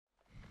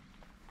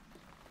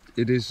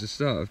it is the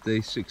start of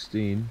day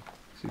 16.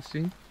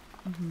 16?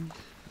 Mm-hmm.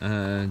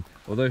 And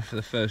although for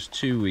the first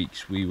 2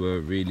 weeks we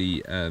were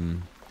really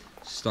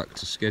stuck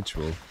to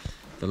schedule,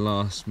 the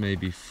last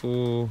maybe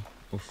 4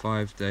 or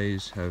 5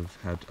 days have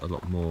had a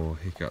lot more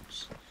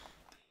hiccups.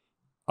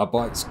 Our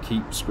bikes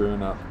keep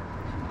screwing up.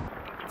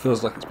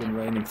 Feels like it's been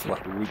raining for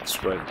like a week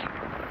straight.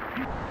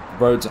 The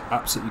roads are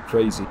absolutely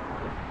crazy,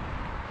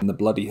 and the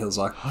bloody hills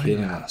are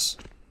killing us.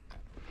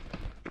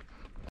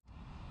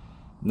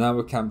 Now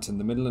we're camped in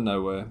the middle of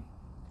nowhere,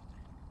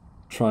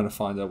 trying to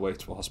find our way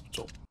to a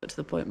hospital. To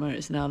the point where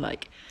it's now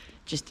like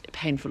just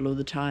painful all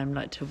the time,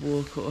 like to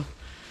walk or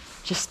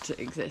just to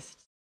exist.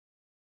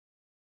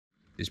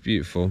 It's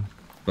beautiful,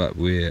 but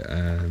we're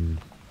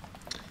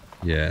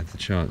yeah, the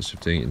chance of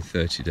doing it in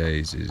 30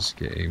 days is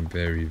getting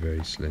very,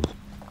 very slim.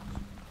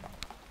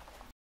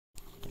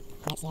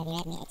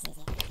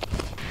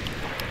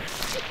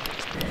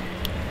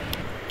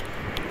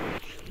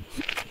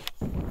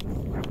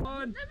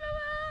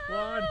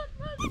 One.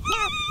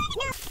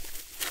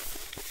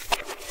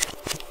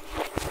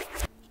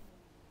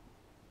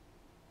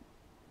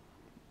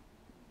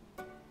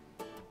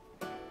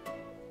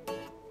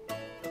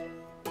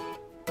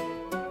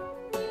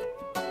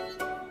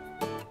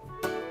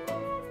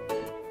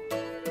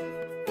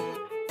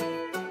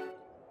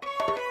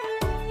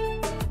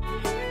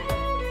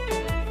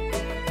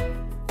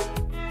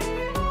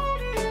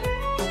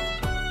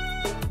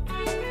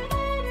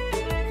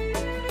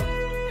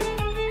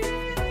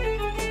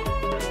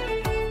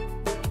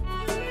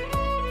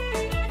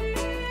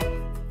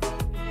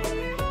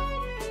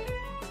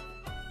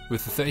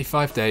 With the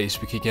 35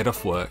 days we could get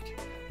off work,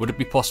 would it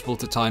be possible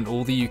to tie in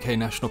all the UK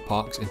national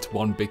parks into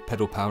one big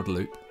pedal-powered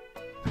loop?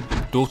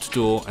 Door to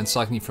door and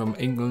cycling from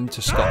England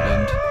to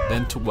Scotland,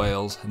 then to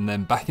Wales and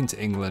then back into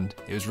England,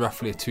 it was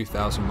roughly a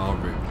 2,000-mile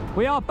route.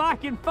 We are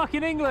back in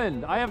fucking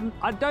England! I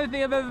don't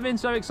think I've ever been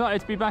so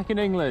excited to be back in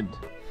England.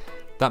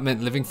 That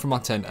meant living from our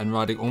tent and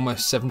riding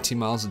almost 70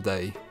 miles a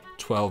day,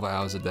 12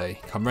 hours a day,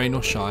 come rain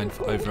or shine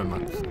for over a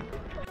month.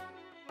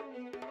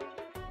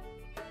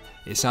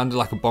 It sounded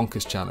like a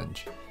bonkers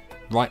challenge,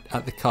 right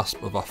at the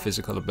cusp of our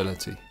physical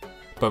ability,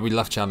 but we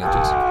love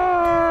challenges.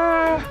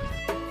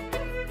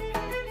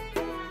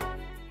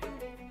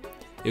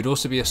 It would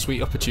also be a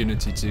sweet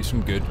opportunity to do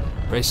some good,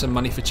 raise some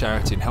money for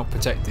charity and help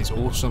protect these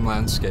awesome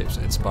landscapes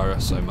that inspire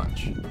us so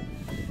much.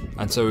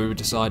 And so we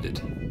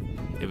decided,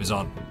 it was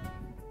on.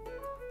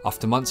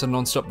 After months of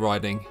non-stop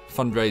riding,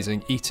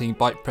 fundraising, eating,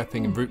 bike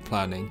prepping and route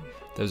planning,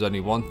 there was only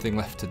one thing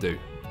left to do: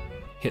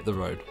 hit the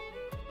road.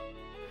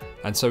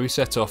 And so we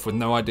set off with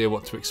no idea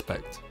what to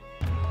expect.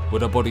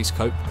 Would our bodies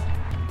cope?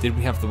 Did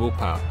we have the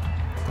willpower?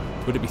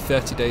 Would it be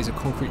 30 days of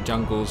concrete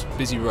jungles,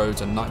 busy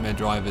roads and nightmare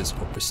drivers,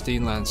 or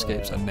pristine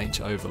landscapes and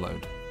nature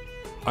overload?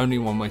 Only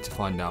one way to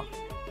find out.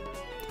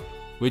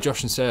 We're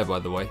Josh and Sarah, by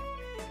the way,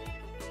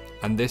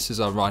 and this is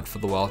our Ride for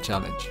the Wild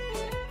challenge.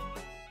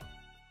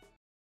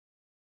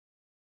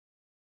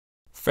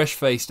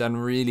 Fresh-faced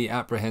and really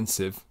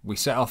apprehensive, we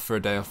set off for a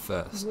day of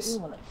firsts.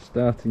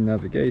 Starting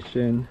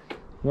navigation,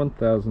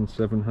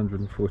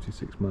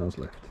 1,746 miles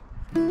left.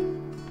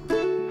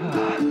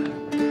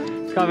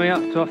 Coming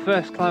up to our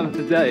first climb of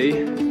the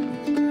day,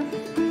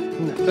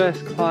 and the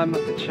first climb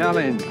of the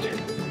challenge.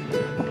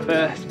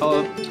 First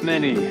of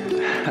many.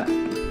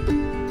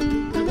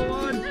 Number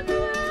one.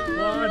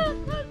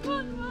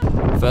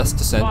 First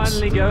descent.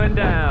 Finally going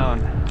down.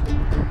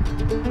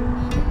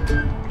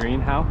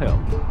 Greenhow Hill.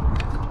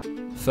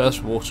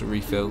 First water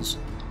refills.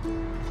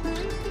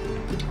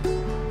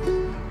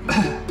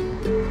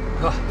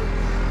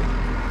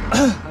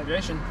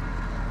 Hydration.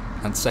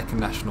 And second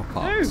national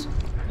parks.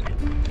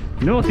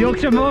 North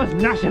Yorkshire Moors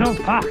National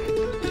Park.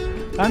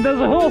 And there's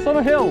a horse on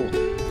a hill.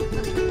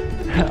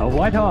 A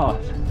white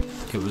horse.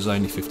 It was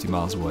only 50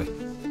 miles away.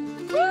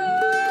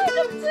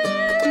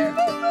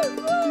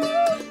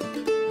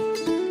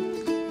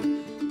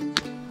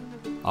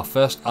 Our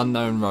first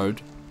unknown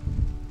road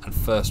and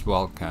first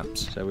wild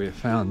camps. So we have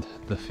found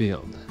the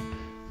field,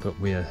 but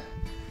we are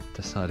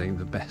deciding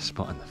the best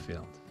spot in the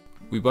field.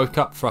 We woke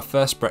up for our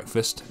first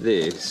breakfast.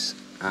 This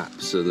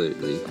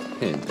absolutely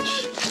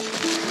pinched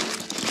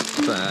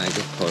bag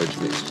of porridge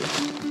mixture.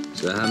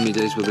 So how many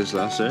days will this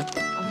last, sir?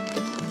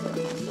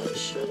 I'm not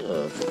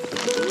sure.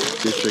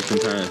 Just for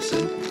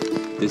comparison,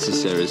 this is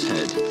Sarah's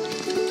head,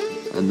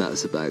 and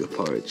that's a bag of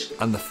porridge.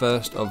 And the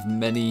first of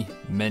many,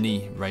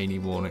 many rainy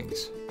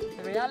warnings.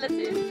 The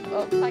reality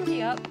of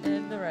packing up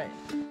in the rain.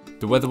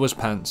 The weather was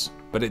pants,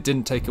 but it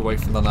didn't take away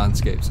from the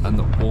landscapes and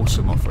the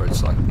awesome off-road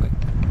cycling.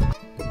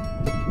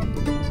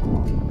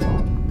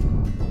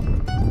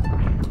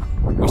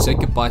 We said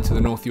goodbye to the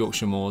North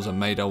Yorkshire Moors and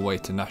made our way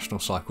to National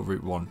Cycle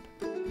Route 1.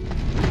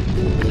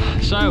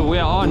 So we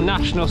are on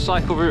National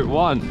Cycle Route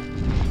 1,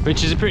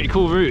 which is a pretty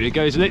cool route. It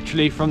goes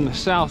literally from the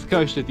south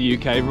coast of the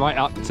UK right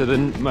up to the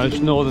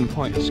most northern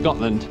point of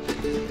Scotland.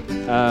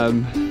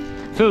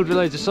 Filled with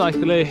loads of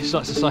cyclists,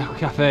 lots of cycle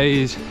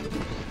cafes.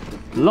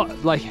 A lot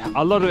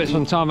of it's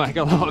on tarmac,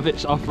 a lot of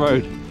it's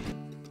off-road.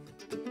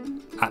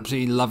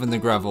 Absolutely loving the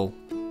gravel,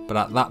 but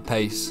at that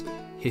pace,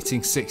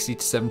 hitting 60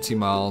 to 70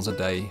 miles a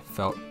day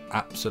felt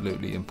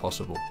absolutely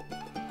impossible.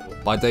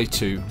 By day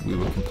 2, we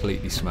were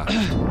completely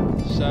smashed.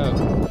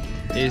 So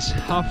it's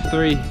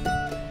 3:30.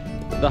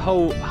 The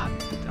whole,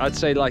 I'd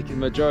say like the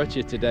majority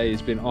of today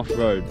has been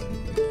off-road,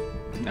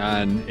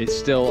 and it's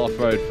still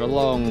off-road for a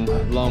long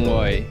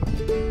way,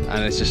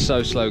 and it's just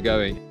so slow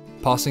going.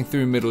 Passing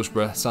through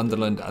Middlesbrough,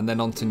 Sunderland and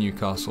then on to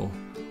Newcastle,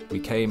 we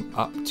came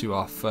up to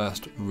our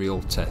first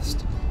real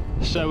test.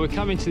 So we're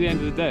coming to the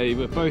end of the day.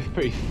 We're both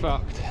pretty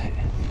fucked,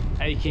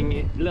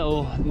 aching,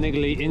 little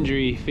niggly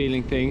injury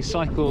feeling things.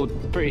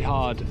 Cycled pretty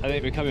hard. I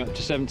think we're coming up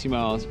to 70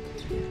 miles,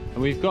 and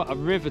we've got a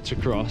river to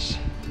cross,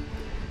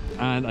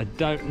 and I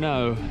don't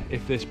know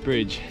if this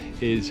bridge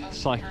is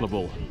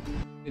cyclable.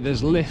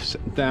 There's lifts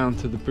down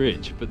to the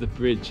bridge, but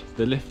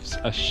the lifts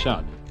are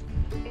shut,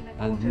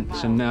 and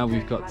so now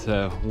we've got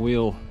to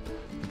wheel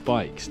the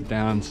bikes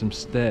down some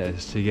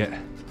stairs to get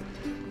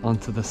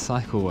onto the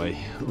cycleway.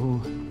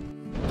 Ooh.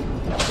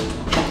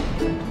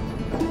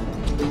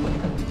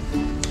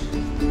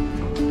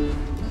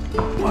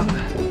 One,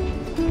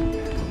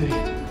 3, 4,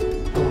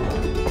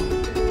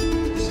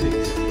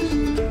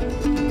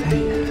 6,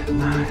 8,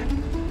 9,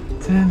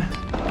 10.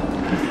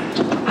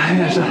 I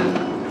think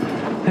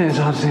it's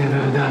the hardest thing I've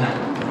ever done.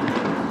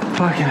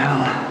 Fucking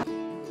hell.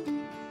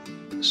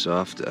 So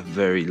after a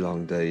very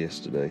long day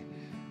yesterday,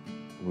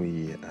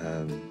 we,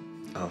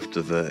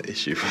 after the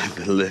issue with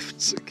the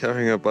lifts,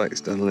 carrying our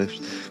bikes down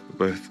lifts,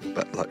 we're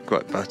both like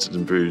quite battered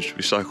and bruised.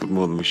 We cycled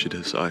more than we should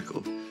have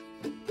cycled.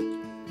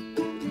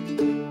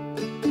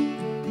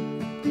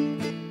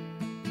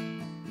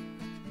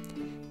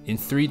 In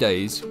 3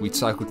 days, we'd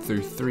cycled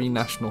through 3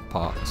 national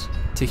parks,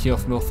 ticking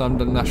off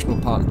Northumberland National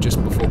Park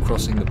just before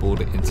crossing the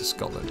border into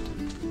Scotland.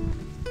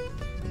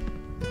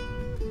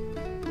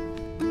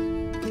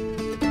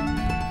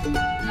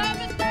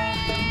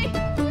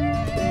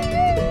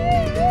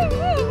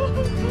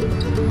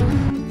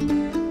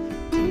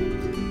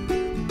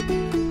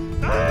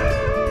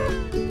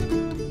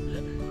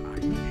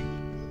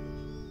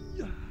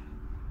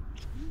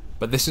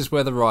 But this is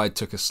where the ride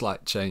took a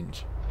slight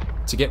change.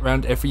 To get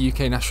round every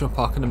UK national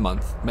park in a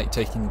month, make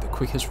taking the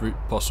quickest route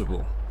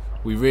possible,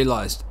 we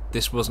realised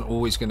this wasn't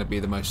always going to be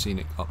the most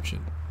scenic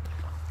option.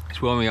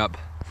 It's warming up.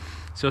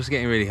 It's also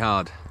getting really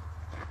hard.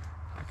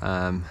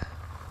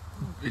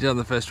 We've done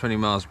the first 20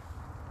 miles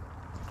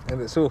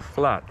and it's all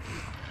flat.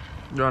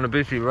 We're on a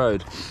busy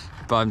road,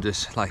 but I'm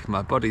just like,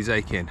 my body's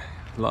aching.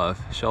 A lot of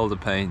shoulder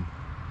pain.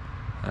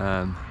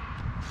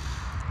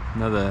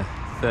 Another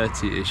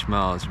 30-ish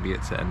miles and we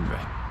get to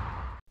Edinburgh.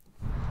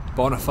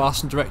 But on a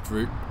fast and direct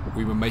route,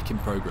 we were making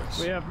progress.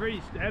 We have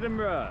reached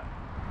Edinburgh.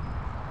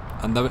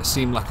 And though it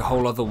seemed like a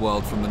whole other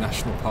world from the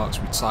national parks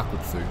we'd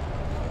cycled through,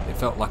 it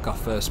felt like our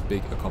first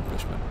big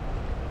accomplishment.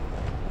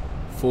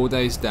 4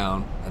 days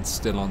down and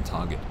still on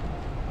target.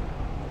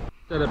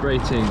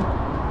 Celebrating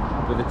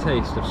with a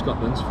taste of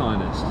Scotland's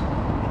finest.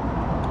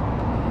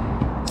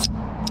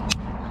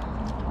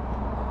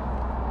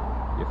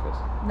 You first.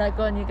 No,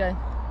 go on, you go.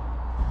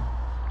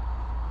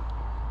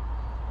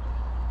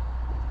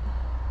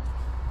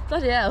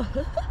 Bloody hell.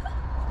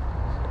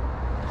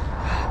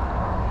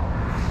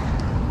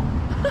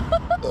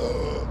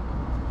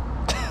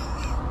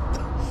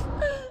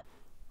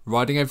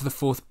 Riding over the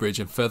Forth Bridge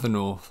and further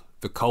north,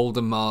 the cold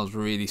and miles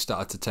really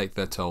started to take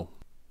their toll.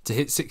 To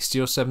hit 60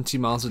 or 70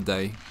 miles a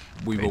day,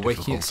 we were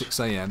waking at 6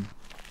 AM,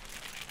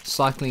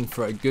 cycling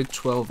for a good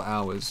 12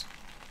 hours,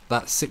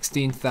 that's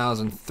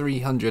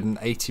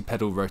 16,380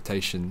 pedal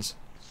rotations,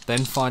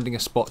 then finding a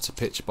spot to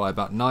pitch by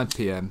about 9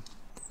 PM,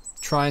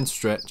 try and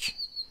stretch,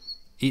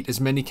 eat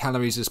as many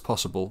calories as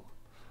possible,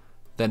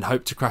 then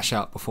hope to crash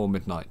out before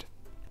midnight.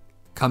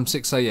 Come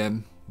 6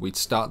 AM, we'd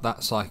start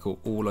that cycle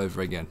all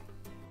over again.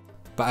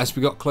 But as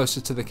we got closer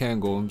to the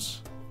Cairngorms,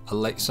 a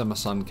late summer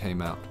sun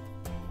came out.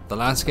 The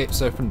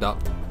landscapes opened up,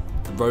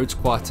 the roads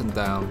quietened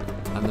down,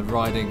 and the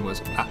riding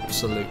was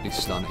absolutely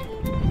stunning.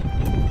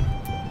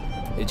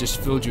 It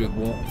just filled you with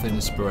warmth and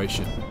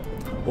inspiration,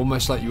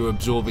 almost like you were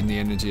absorbing the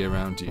energy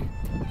around you.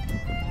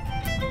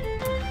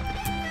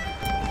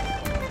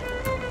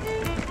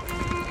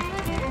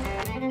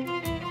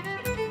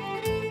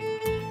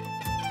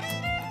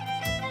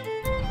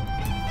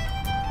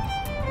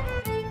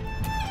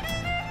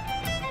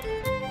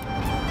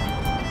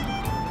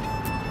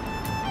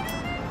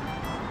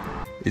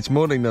 It's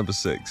morning number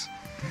 6,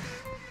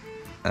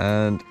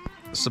 and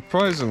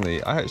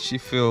surprisingly I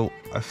felt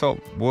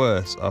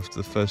worse after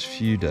the first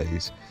few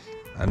days,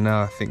 and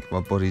now I think my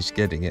body's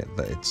getting it,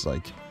 that it's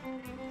like,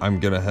 I'm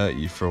gonna hurt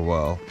you for a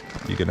while,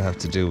 you're gonna have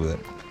to deal with it.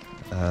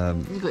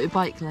 You've got your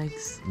bike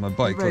legs. My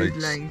bike road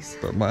legs,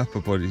 but my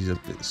upper body's a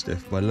bit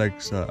stiff. My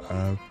legs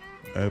are,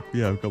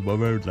 yeah, I've got my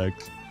road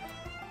legs.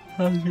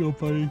 How's your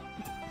body?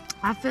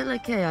 I feel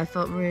okay. I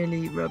felt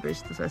really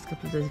rubbish the first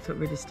couple of days. I felt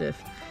really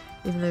stiff.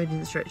 Even though we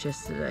didn't stretch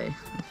yesterday,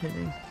 I'm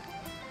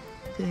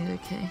feeling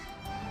okay.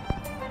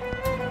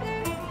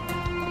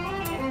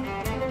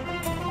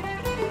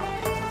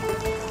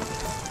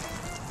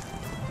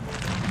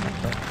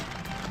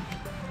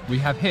 We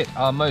have hit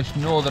our most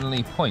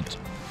northerly point.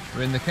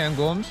 We're in the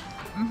Cairngorms,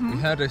 We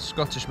heard a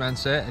Scottish man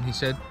say it and he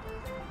said,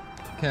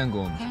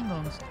 Cairngorms.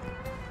 Cairngorms.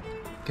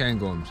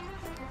 Cairngorms.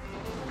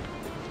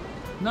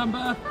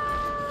 Number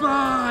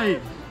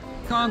 5!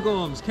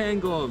 Cairngorms,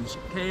 Cairngorms,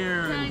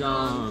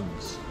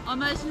 Cairngorms. Our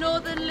most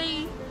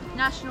northerly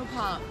national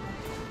park.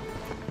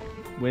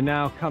 We're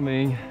now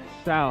coming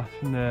south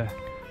from the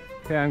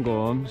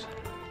Cairngorms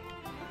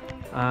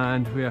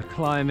and we are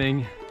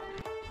climbing.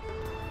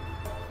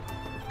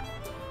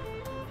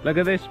 Look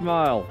at this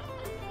smile.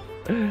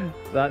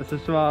 That's the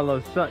smile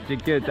of such a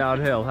good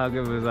downhill. How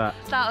good was that?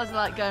 That was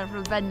like going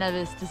from Ben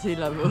Nevis to sea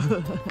level.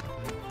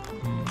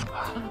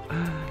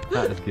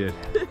 That was good.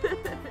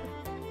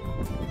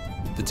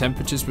 The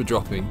temperatures were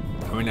dropping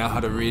and we now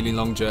had a really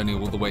long journey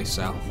all the way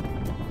south.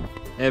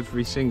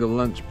 Every single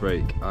lunch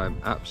break I'm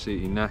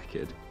absolutely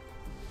knackered,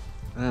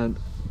 and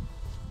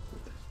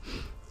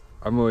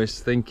I'm always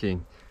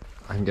thinking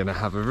I'm gonna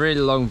have a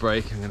really long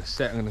break, I'm gonna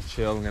sit, I'm gonna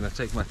chill, I'm gonna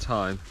take my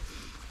time,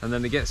 and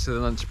then it gets to the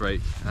lunch break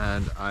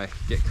and I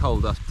get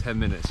cold after 10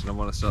 minutes and I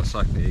want to start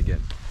cycling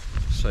again.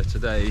 So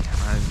today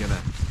I'm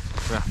gonna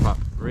wrap up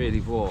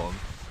really warm.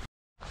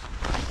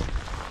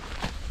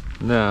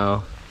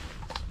 Now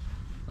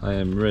I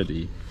am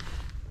ready.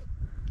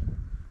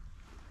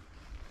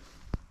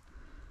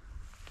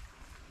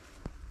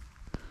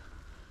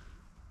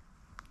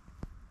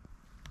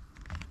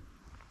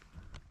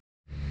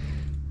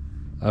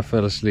 I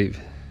fell asleep.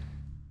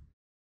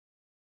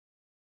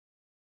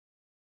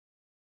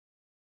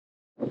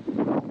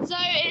 So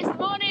it's the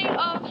morning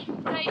of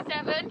day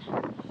 7.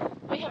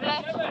 We have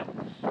left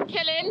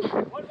Killin.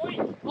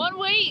 1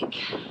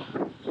 week.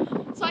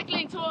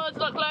 Cycling towards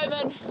Loch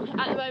Lomond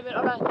at the moment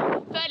on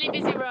a fairly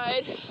busy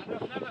road.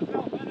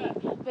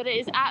 But it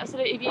is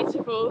absolutely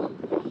beautiful.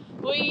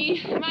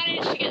 We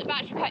managed to get the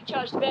battery pack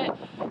charged a bit.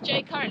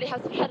 Jay currently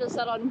has the pedal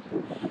set on,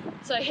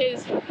 so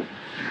his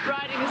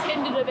riding is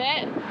hindered a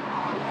bit.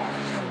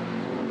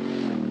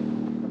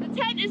 The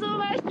tent is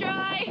almost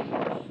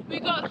dry.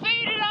 We've got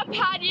food in our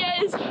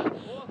panniers,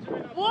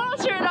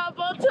 water in our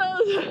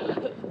bottles,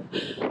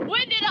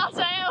 wind in our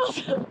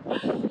sails,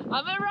 and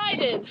we're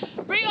riding.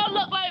 Bring on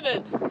Loch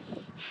Lomond.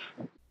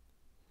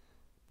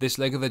 This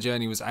leg of the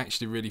journey was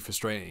actually really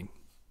frustrating.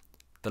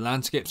 The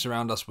landscapes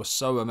around us were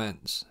so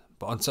immense,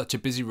 but on such a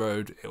busy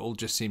road it all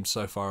just seemed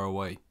so far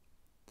away.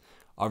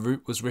 Our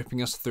route was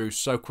ripping us through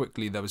so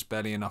quickly there was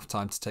barely enough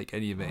time to take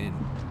any of it in.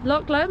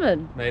 Loch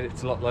Lomond. Made it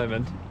to Loch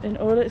Lomond. In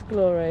all its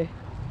glory.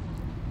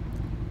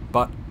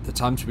 But the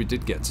times we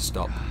did get to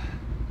stop.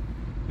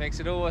 Makes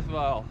it all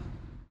worthwhile.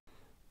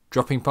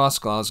 Dropping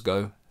past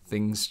Glasgow,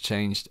 things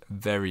changed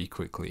very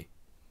quickly.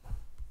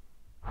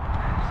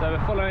 So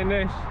we're following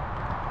this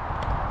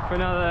for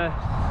another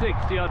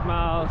 60 odd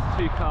miles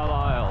to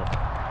Carlisle.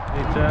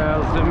 He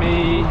tells to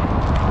me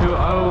who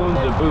owns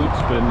the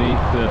boots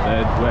beneath the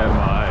bed where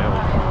my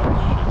old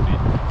boots should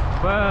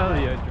be. Well,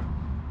 you're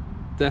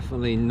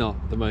definitely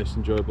not the most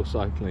enjoyable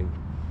cycling.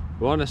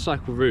 We're on a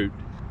cycle route,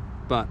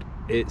 but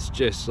it's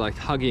just like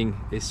hugging.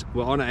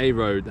 We're on a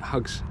road that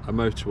hugs a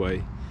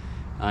motorway,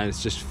 and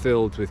it's just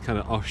filled with kind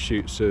of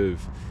offshoots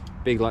of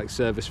big like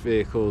service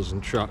vehicles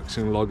and trucks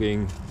and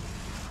logging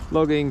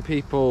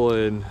people,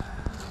 and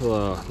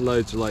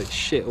loads of like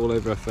shit all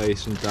over our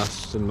face and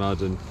dust and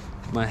mud, and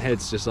my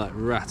head's just like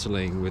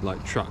rattling with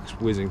like trucks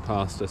whizzing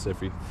past us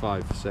every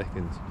 5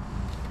 seconds.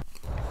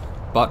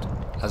 But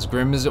as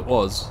grim as it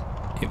was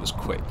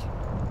quick.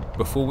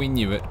 Before we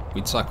knew it,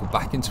 we'd cycled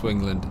back into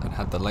England and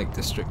had the Lake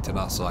District in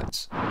our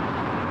sights.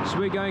 So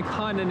we're going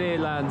kind of near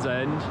Land's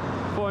End,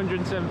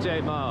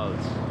 478 miles.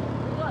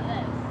 What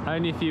then?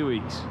 Only a few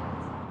weeks.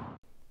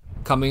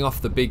 Coming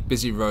off the big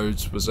busy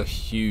roads was a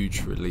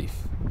huge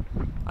relief.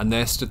 And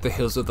there stood the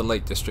hills of the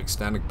Lake District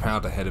standing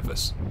proud ahead of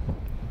us.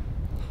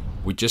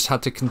 We just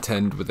had to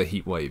contend with a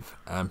heat wave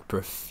and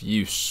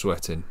profuse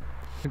sweating.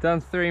 We've done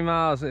 3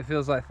 miles and it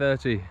feels like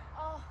 30.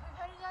 Oh,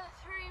 we've only done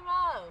 3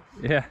 miles.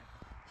 Yeah.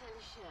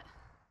 Holy shit.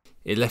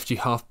 It left you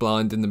half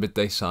blind in the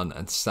midday sun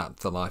and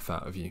sapped the life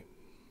out of you.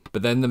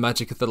 But then the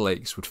magic of the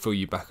lakes would fill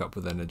you back up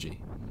with energy.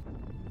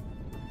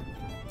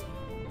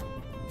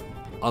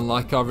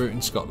 Unlike our route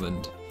in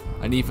Scotland,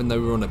 and even though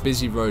we were on a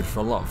busy road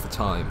for a lot of the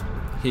time,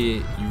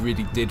 here you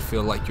really did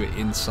feel like you were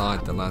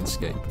inside the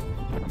landscape.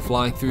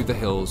 Flying through the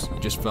hills, you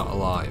just felt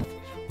alive,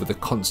 with a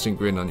constant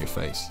grin on your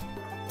face.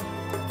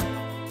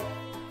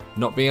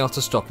 Not being able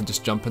to stop and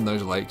just jump in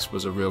those lakes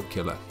was a real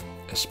killer,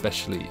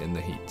 especially in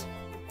the heat.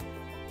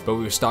 But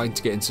we were starting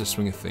to get into the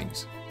swing of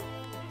things.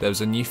 There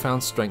was a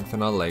newfound strength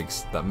in our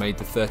legs that made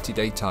the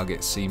 30-day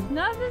target seem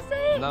Number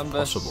 6. Number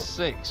Possible.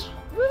 6.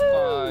 Woo!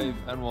 5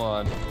 and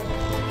 1.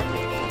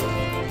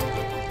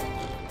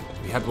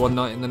 We had one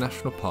night in the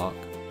national park.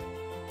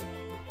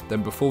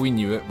 Then before we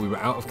knew it, we were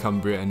out of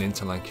Cumbria and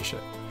into Lancashire.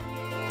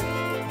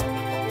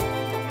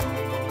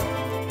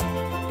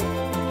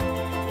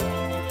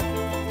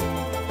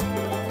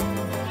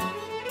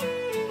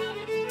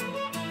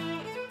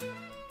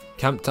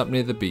 Camped up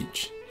near the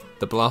beach,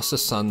 the blast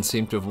of sun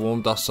seemed to have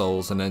warmed our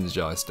souls and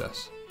energised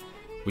us.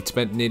 We'd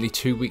spent nearly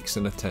 2 weeks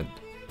in a tent,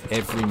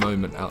 every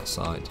moment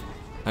outside,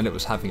 and it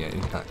was having an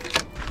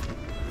impact.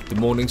 The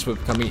mornings were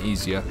becoming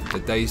easier, the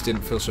days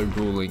didn't feel so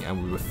grueling,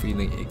 and we were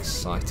feeling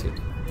excited.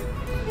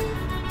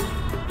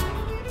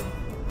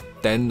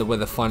 Then the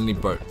weather finally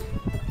broke,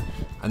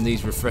 and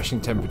these refreshing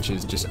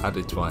temperatures just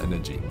added to our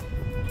energy.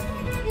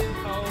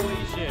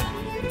 Holy shit.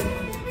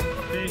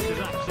 This is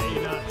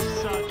absolutely nuts.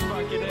 Such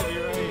fucking heavy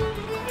rain.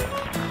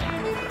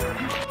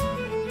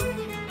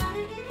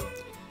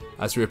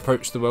 As we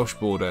approached the Welsh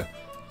border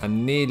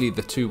and nearly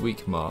the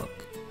 2-week mark,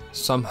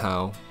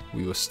 somehow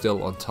we were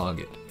still on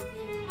target.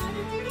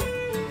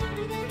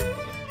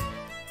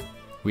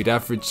 We'd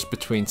averaged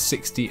between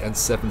 60 and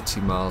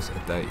 70 miles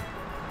a day.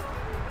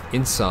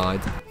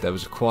 Inside, there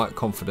was a quiet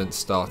confidence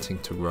starting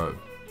to grow.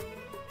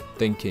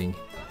 Thinking,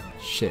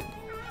 shit,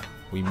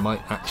 we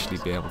might actually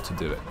be able to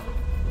do it.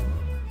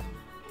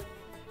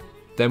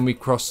 Then we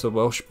crossed the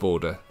Welsh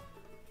border,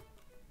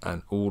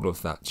 and all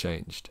of that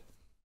changed.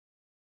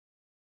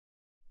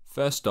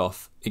 First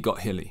off, it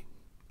got hilly.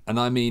 And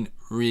I mean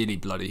really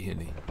bloody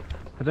hilly.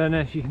 I don't know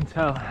if you can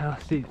tell how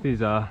steep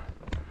these are,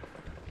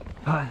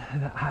 but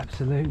they're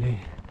absolutely,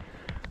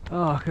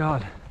 oh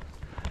god,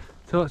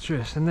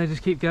 torturous, and they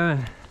just keep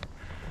going.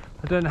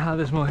 I don't know how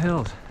there's more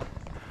hills.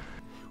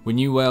 We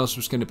knew Wales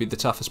was going to be the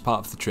toughest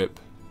part of the trip,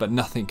 but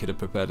nothing could have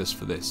prepared us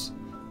for this.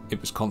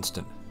 It was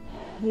constant.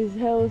 These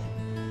hills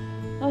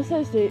are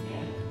so steep,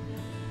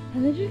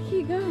 and they just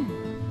keep going.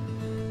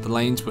 The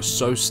lanes were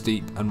so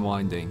steep and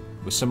winding,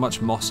 with so much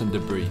moss and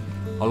debris.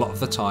 A lot of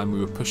the time we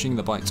were pushing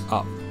the bikes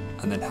up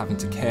and then having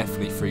to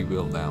carefully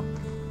freewheel down.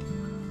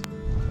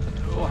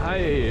 Oh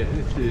hey,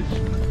 this is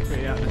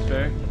pretty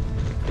atmospheric.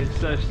 It's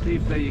so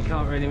steep that you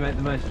can't really make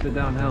the most of the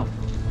downhill.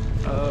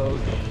 Oh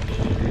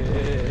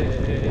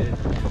shit.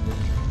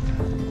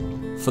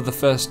 For the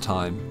first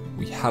time,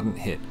 we hadn't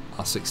hit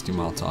our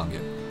 60-mile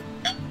target.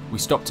 We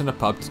stopped in a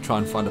pub to try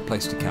and find a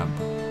place to camp,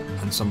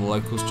 and some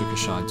locals took a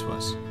shine to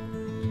us.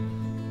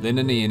 Lynn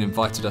and Ian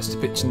invited us to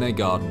pitch in their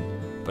garden,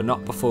 but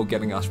not before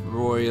getting us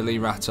royally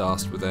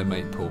rat-arsed with their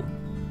mate Paul.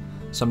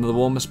 Some of the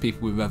warmest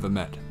people we've ever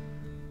met,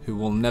 who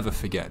we'll never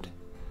forget.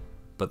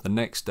 But the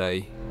next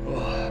day...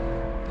 Oh,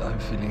 I'm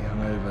feeling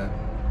hungover.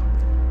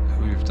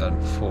 We've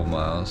done 4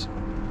 miles.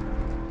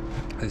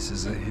 This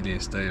is the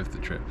hilliest day of the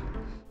trip.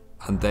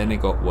 And then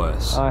it got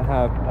worse. I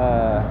have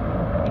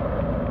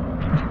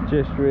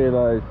just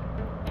realised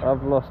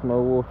I've lost my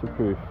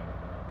waterproof.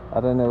 I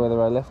don't know whether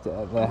I left it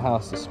at their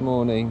house this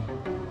morning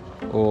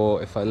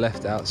or if I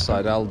left it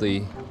outside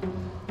Aldi,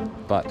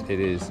 but it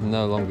is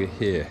no longer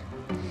here.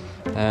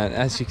 And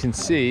as you can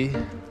see,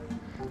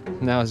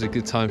 now is a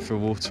good time for a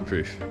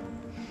waterproof.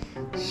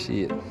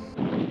 Shit.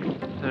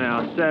 So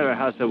now Sarah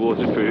has her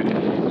waterproof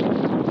and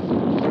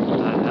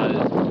has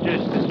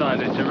just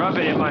decided to rub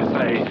it in my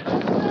face.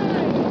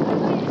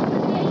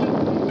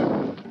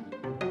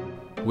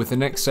 With the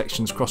next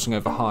sections crossing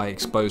over high,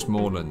 exposed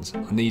moorlands,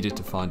 I needed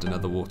to find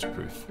another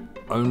waterproof.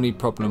 Only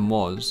problem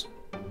was,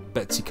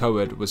 Betsy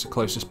Coed was the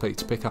closest place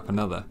to pick up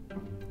another,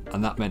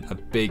 and that meant a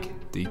big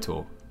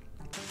detour.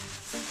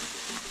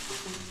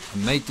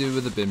 And made do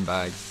with a bin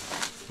bag,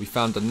 we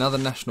found another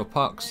national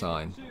park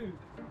sign.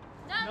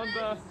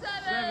 Number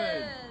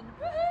 7!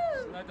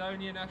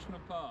 Snowdonia National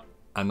Park.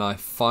 And I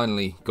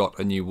finally got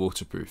a new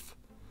waterproof.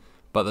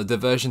 But the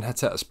diversion had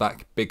set us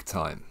back big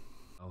time.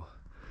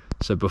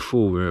 So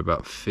before we were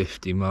about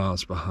 50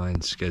 miles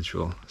behind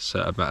schedule,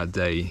 so about a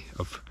day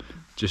of,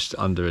 just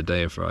under a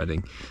day of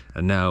riding,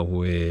 and now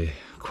we're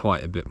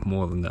quite a bit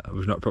more than that.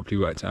 We've not properly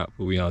worked out,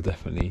 but we are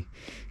definitely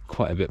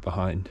quite a bit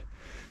behind.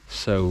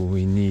 So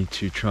we need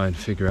to try and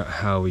figure out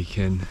how we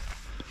can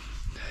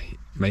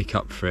make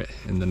up for it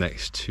in the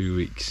next 2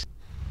 weeks.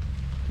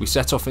 We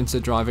set off into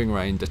the driving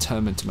rain,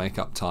 determined to make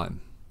up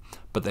time,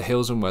 but the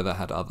hills and weather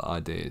had other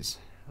ideas.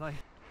 Like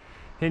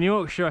in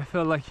Yorkshire, I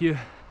feel like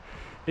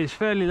it's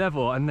fairly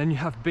level and then you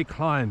have big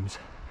climbs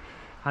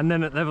and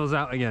then it levels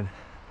out again.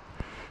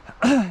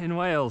 In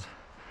Wales,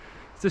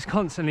 it's just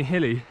constantly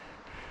hilly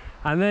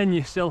and then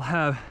you still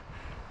have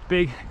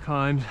big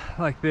climbs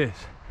like this.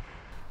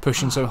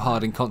 Pushing so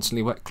hard in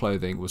constantly wet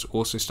clothing was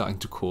also starting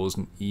to cause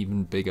an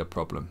even bigger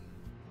problem.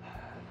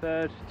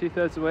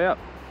 Two-thirds of the way up.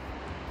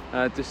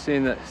 Just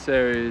seeing that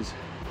Sarah is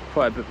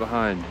quite a bit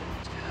behind.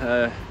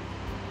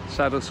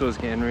 Saddle sore's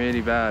getting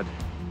really bad.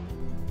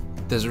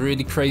 There's a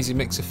really crazy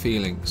mix of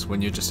feelings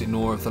when you're just in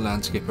awe of the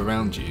landscape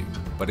around you,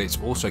 but it's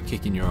also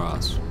kicking your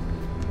ass.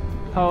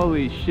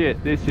 Holy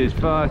shit, this is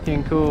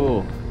fucking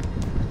cool.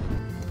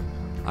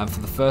 And for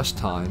the first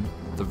time,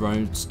 the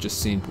roads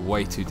just seemed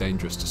way too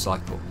dangerous to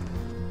cycle.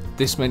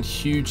 This meant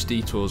huge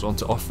detours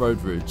onto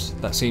off-road routes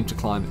that seemed to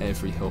climb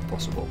every hill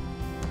possible.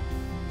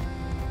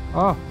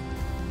 Oh,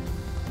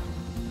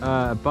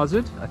 a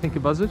buzzard? I think a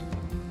buzzard.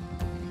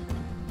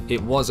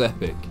 It was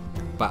epic,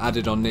 but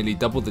added on nearly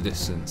double the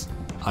distance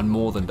and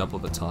more than double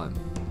the time.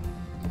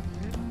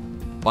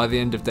 By the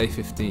end of day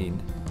 15,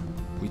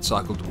 we'd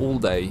cycled all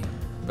day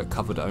but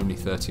covered only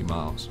 30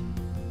 miles.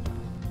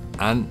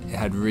 And it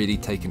had really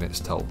taken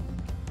its toll.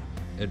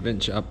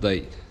 Adventure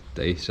update,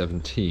 day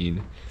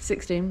 17.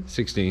 16.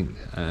 16,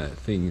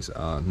 things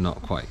are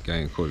not quite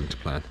going according to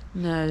plan.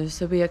 No,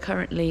 so we are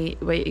currently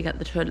waiting at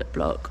the toilet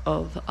block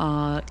of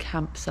our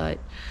campsite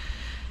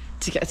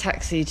to get a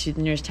taxi to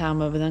the nearest town,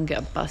 where we then get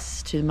a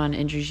bus to the minor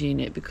injuries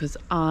unit, because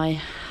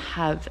I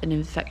have an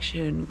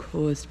infection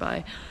caused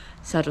by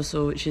saddle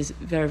sore, which is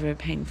very, very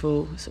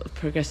painful, sort of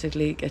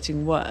progressively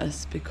getting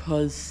worse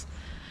because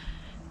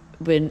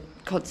we're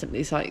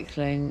constantly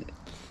cycling.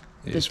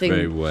 It's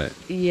very wet.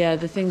 Yeah,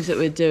 the things that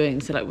we're doing,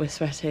 so like we're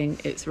sweating,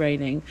 it's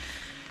raining,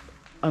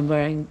 I'm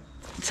wearing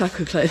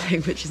cycle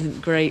clothing, which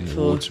isn't great for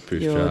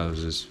waterproof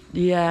trousers.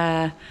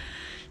 Yeah,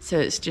 so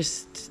it's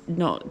just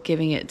not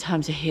giving it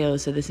time to heal.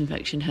 So this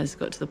infection has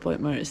got to the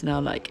point where it's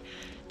now like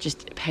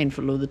just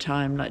painful all the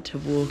time, like to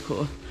walk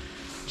or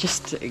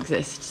just to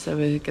exist. So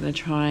we're going to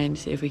try and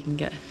see if we can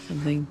get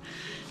something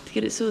to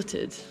get it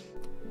sorted.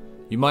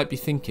 You might be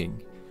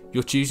thinking,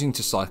 you're choosing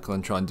to cycle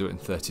and try and do it in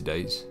 30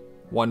 days.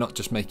 Why not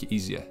just make it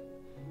easier?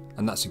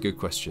 And that's a good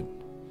question.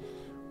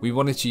 We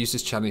wanted to use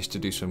this challenge to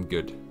do some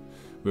good.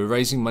 We were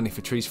raising money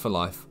for Trees for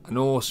Life, an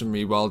awesome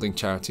rewilding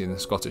charity in the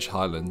Scottish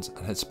Highlands,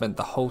 and had spent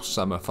the whole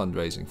summer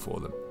fundraising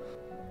for them.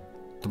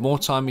 The more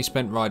time we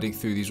spent riding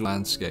through these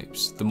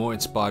landscapes, the more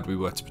inspired we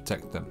were to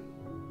protect them.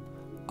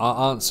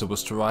 Our answer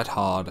was to ride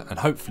hard and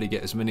hopefully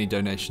get as many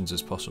donations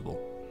as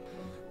possible.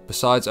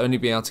 Besides only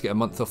being able to get a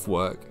month off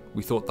work,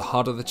 we thought the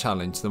harder the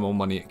challenge, the more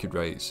money it could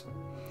raise.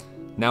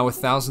 Now with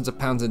thousands of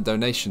pounds in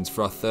donations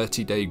for our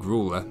 30-day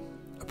grueler,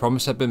 a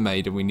promise had been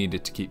made and we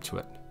needed to keep to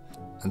it.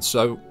 And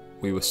so,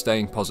 we were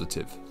staying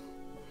positive.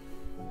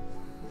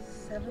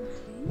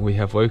 We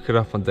have woken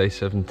up on day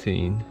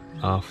 17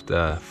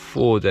 after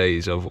 4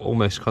 days of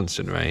almost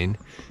constant rain,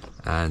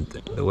 and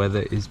the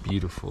weather is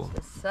beautiful.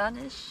 The sun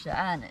is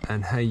shining.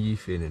 And how are you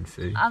feeling,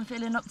 Fu? I'm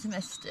feeling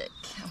optimistic.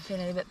 I'm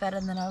feeling a bit better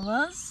than I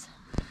was.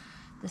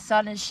 The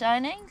sun is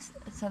shining,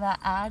 so that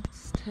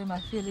adds to my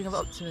feeling of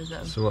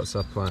optimism. So what's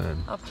our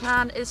plan? Our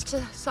plan is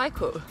to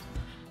cycle.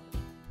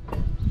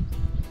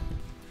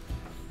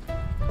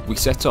 We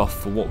set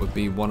off for what would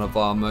be one of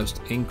our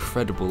most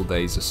incredible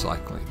days of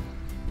cycling.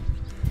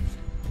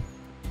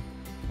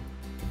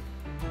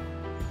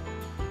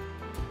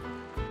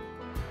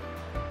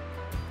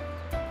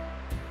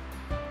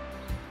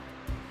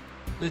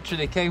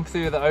 Literally came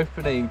through the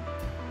opening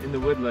in the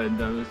woodland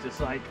and was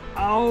just like,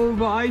 oh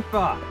my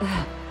fuck!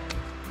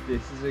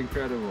 This is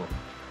incredible.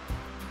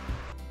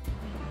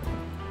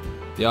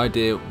 The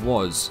idea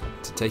was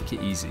to take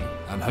it easy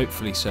and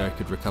hopefully Sarah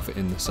could recover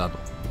in the saddle.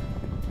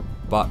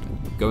 But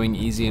going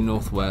easy in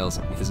North Wales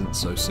isn't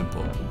so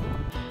simple.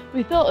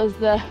 We thought it was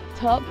the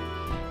top.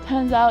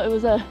 Turns out it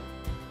was a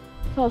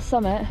false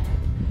summit.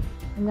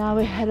 And now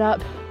we head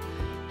up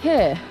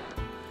here.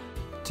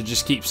 To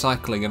just keep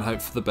cycling and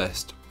hope for the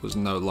best was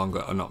no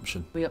longer an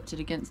option. We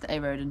opted against the A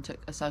road and took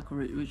a cycle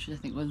route, which I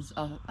think was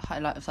our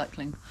highlight of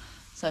cycling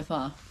so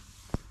far.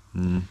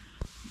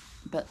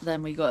 But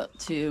then we got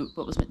to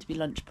what was meant to be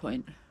lunch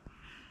point,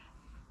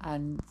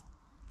 and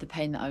the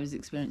pain that I was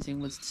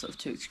experiencing was sort of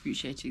too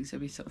excruciating, so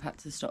we sort of had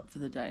to stop for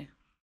the day.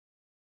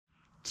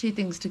 Two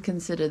things to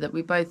consider: that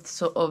we both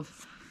sort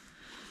of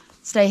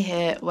stay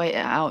here, wait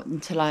it out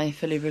until I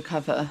fully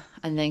recover,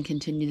 and then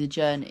continue the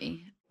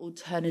journey.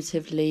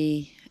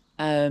 Alternatively,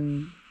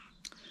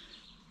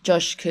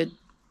 Josh could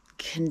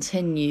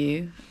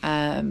continue,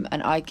 and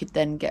I could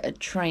then get a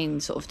train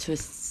sort of to a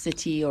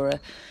city or a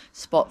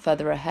spot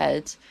further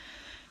ahead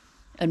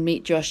and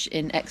meet Josh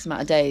in X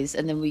amount of days,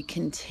 and then we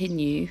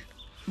continue,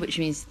 which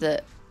means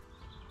that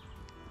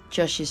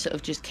Josh is sort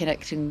of just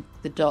connecting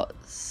the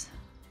dots.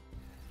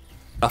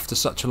 After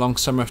such a long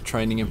summer of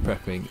training and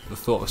prepping, the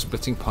thought of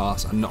splitting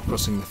paths and not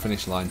crossing the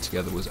finish line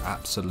together was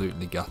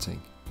absolutely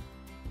gutting.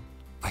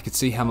 I could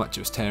see how much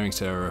it was tearing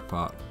Sarah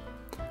apart,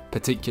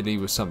 particularly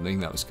with something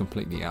that was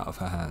completely out of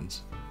her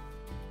hands.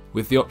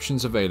 With the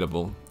options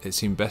available, it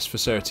seemed best for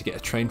Sarah to get a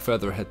train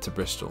further ahead to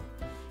Bristol.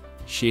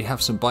 She'd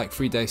have some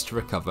bike-free days to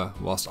recover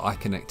whilst I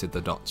connected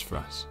the dots for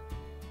us.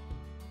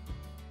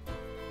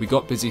 We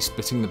got busy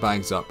splitting the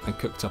bags up and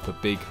cooked up a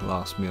big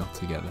last meal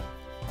together.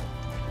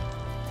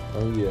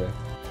 Oh yeah.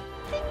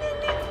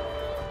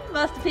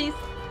 Masterpiece.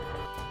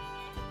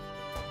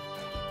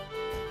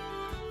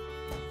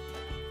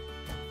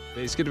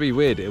 It's going to be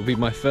weird. It'll be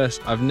my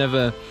first. I've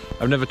never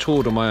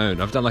toured on my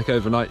own. I've done like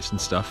overnights and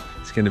stuff.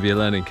 It's going to be a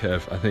learning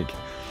curve, I think.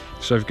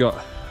 So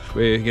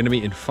we're going to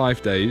meet in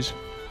 5 days.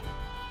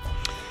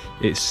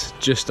 It's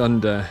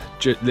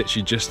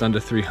literally just under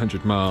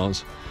 300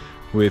 miles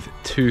with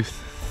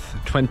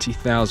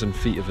 20,000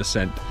 feet of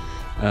ascent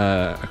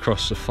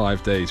across the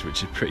 5 days,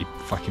 which is pretty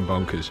fucking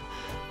bonkers.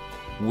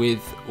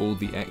 With all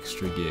the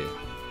extra gear.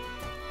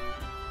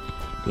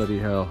 Bloody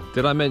hell.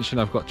 Did I mention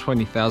I've got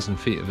 20,000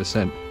 feet of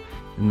ascent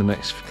in the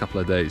next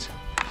couple of days?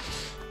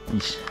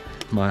 Eesh.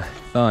 My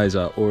thighs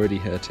are already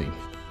hurting.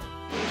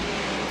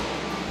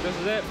 This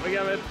is it, we're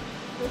going.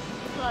 This is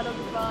the side of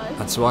the thighs.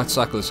 And so I'd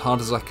cycle as hard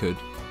as I could,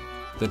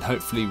 then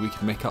hopefully we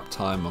could make up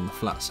time on the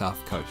flat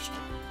south coast.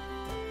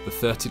 The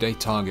 30-day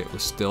target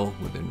was still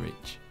within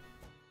reach.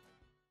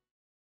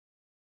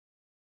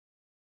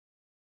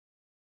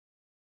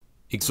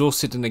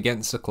 Exhausted and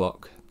against the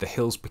clock, the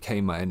hills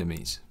became my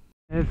enemies.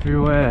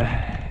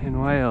 Everywhere in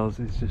Wales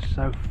is just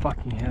so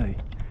fucking hilly.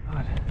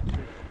 God,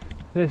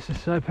 this is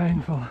so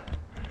painful.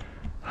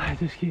 It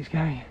just keeps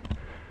going.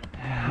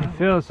 It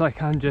feels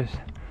like I'm just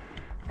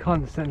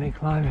constantly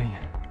climbing.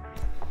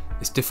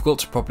 It's difficult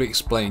to properly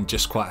explain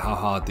just quite how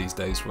hard these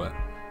days were.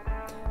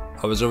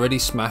 I was already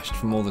smashed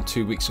from more than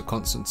 2 weeks of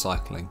constant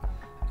cycling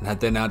and had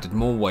then added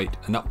more weight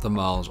and up the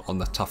miles on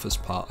the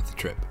toughest part of the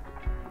trip.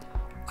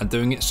 And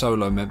doing it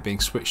solo meant being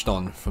switched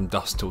on from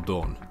dusk till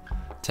dawn,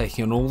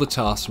 taking on all the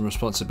tasks and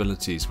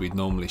responsibilities we'd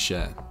normally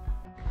share.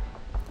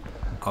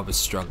 I was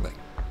struggling.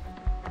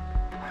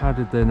 How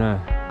did they know?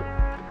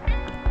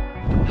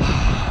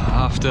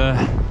 After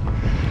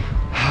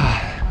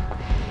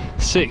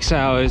 6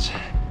 hours,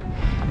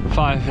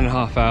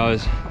 5.5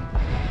 hours,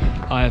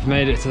 I have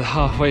made it to the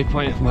halfway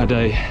point of my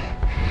day.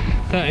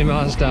 30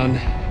 miles done.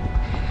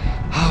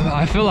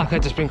 I feel like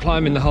I've just been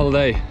climbing the whole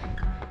day.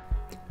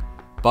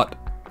 But,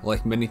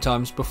 like many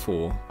times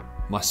before,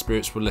 my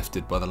spirits were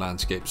lifted by the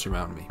landscapes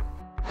around me.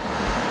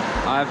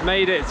 I've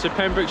made it to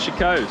Pembrokeshire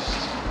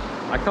Coast.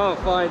 I can't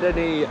find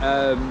any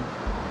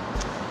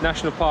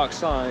national park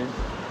signs,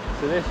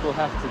 so this will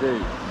have to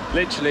do.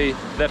 Literally,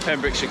 the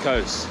Pembrokeshire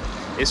Coast.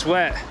 It's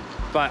wet,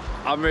 but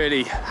I'm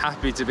really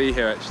happy to be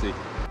here actually.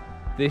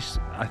 This,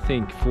 I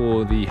think,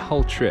 for the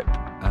whole trip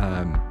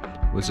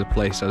was a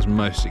place I was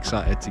most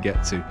excited to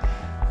get to.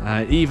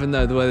 Even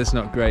though the weather's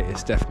not great,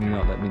 it's definitely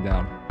not let me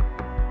down.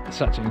 It's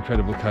such an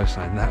incredible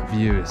coastline. That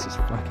view is just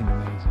fucking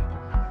amazing,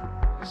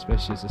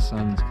 especially as the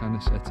sun's kind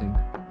of setting.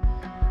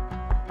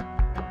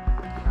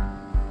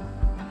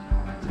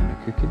 Dinner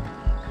cooking.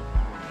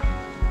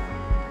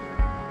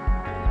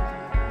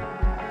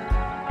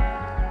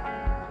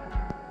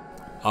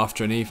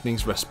 After an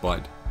evening's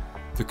respite,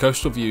 the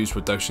coastal views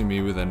were dosing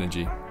me with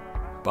energy,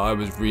 but I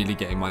was really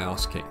getting my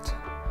ass kicked.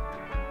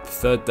 The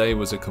third day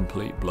was a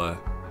complete blur.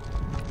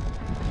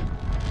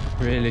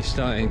 Really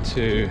starting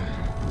to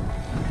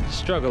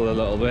struggle a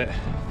little bit.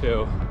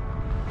 Feel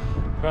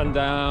run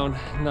down,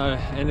 no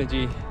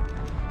energy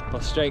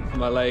or strength in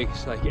my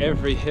legs. Like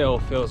every hill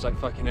feels like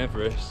fucking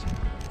Everest,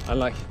 and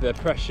like the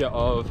pressure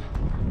of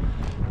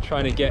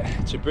trying to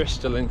get to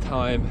Bristol in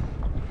time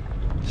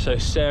so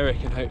Sarah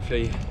can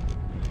hopefully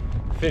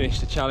finish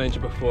the challenge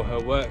before her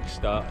work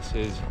starts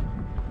it's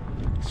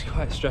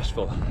quite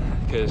stressful,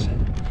 because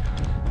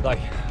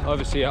like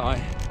obviously I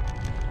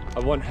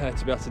want her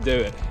to be able to do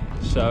it,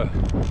 so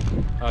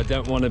I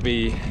don't want to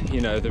be,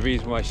 you know, the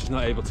reason why she's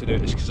not able to do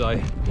it is because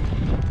I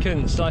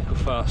couldn't cycle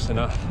fast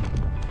enough,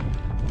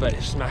 but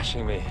it's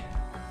smashing me.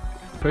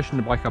 Pushing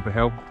the bike up a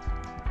hill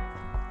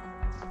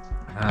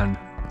and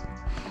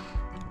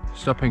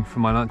stopping for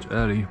my lunch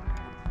early,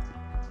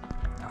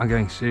 I'm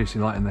getting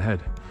seriously light in the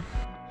head.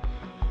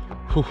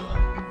 Whew.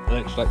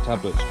 Looks like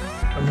tablets.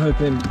 I'm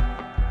hoping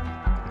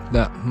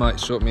that might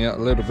sort me out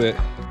a little bit.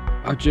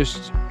 I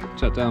just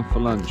sat down for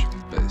lunch,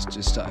 but it's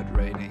just started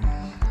raining.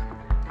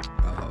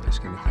 Oh, it's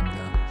gonna come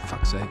down,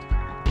 fuck's sake.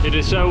 It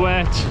is so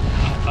wet,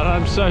 and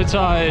I'm so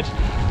tired.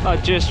 I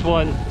just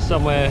want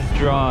somewhere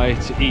dry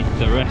to eat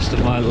the rest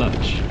of my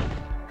lunch.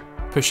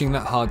 Pushing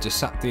that hard just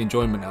sapped the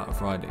enjoyment out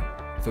of riding,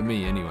 for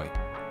me anyway.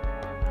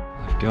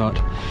 I've got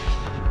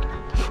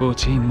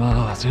 14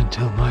 miles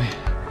until my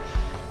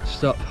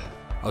stop.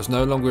 I was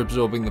no longer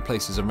absorbing the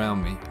places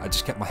around me, I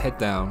just kept my head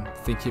down,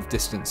 thinking of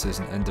distances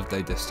and end of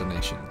day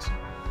destinations.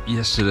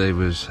 Yesterday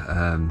was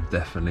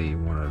definitely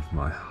one of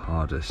my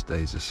hardest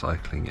days of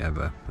cycling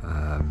ever.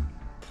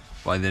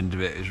 By the end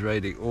of it, it was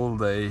raining all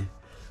day.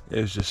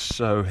 It was just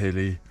so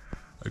hilly.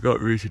 I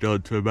got routed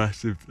onto a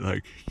massive,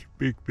 like,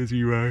 big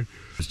busy road.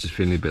 I was just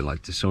feeling a bit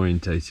like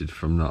disorientated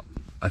from not,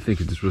 I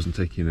think I just wasn't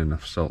taking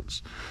enough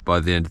salts. By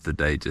the end of the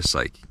day, just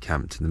like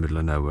camped in the middle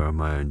of nowhere on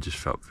my own, just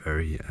felt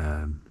very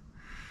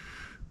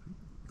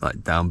like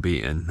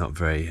downbeaten, not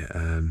very,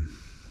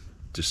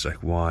 just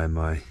like, why am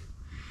I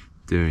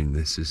doing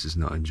this? This is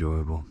not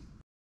enjoyable.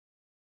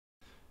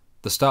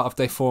 The start of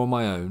day 4 on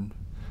my own,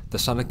 the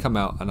sun had come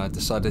out and I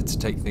decided to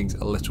take things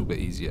a little bit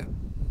easier.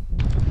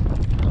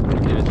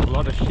 There's a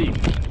lot of sheep.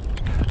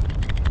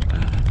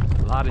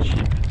 A lot of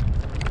sheep.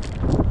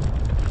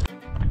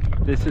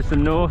 This is the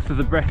north of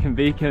the Brecon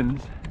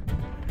Beacons.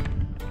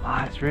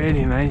 Ah, it's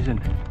really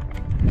amazing.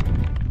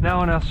 No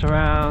one else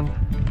around.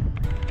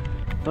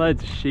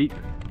 Loads of sheep.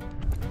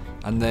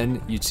 And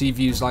then you'd see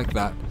views like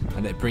that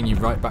and it'd bring you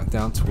right back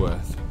down to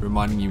earth,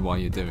 reminding you why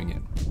you're doing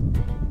it.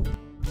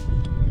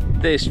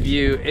 This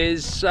view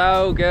is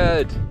so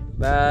good.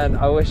 Man,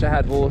 I wish I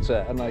had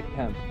water and I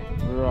camped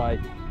right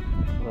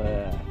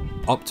there.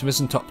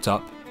 Optimism topped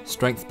up,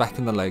 strength back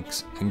in the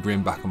legs and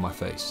grin back on my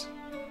face.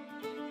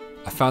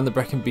 I found the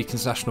Brecon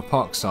Beacons National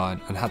Park sign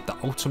and had the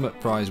ultimate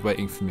prize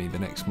waiting for me the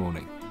next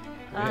morning.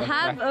 I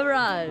have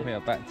arrived. We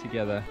are back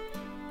together.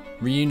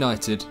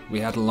 Reunited, we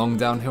had a long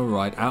downhill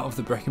ride out of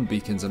the Brecon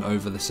Beacons and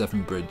over the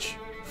Severn Bridge,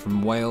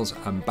 from Wales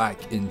and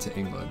back into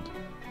England.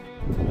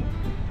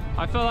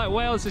 I feel like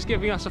Wales is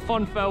giving us a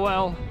fond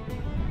farewell.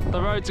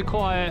 The roads are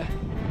quiet.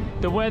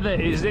 The weather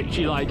is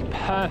literally like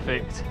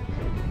perfect.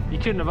 You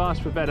couldn't have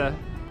asked for better.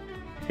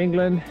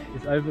 England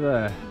is over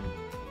there.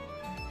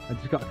 I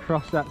just got to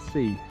cross that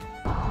sea.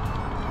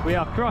 We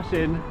are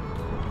crossing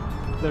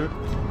the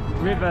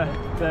river,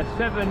 the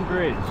Severn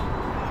Bridge.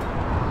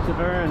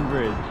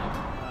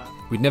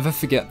 We'd never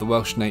forget the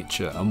Welsh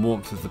nature and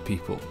warmth of the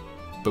people,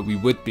 but we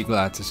would be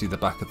glad to see the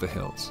back of the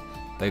hills.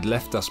 They'd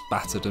left us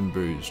battered and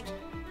bruised.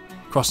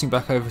 Crossing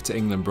back over to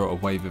England brought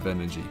a wave of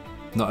energy.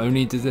 Not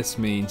only did this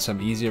mean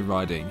some easier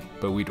riding,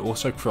 but we'd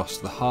also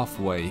crossed the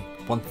halfway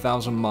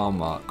 1,000 mile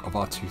mark of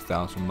our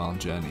 2,000 mile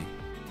journey.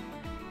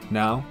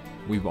 Now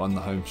we were on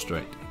the home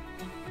straight.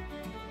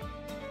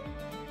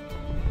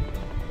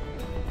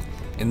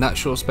 In that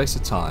short space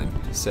of time,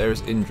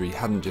 Sarah's injury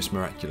hadn't just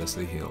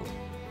miraculously healed.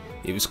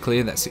 It was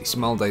clear that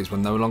 60-mile days were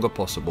no longer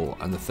possible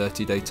and the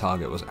 30-day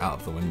target was out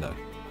of the window.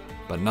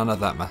 But none of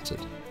that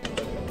mattered.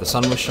 The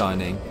sun was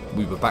shining,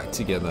 we were back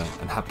together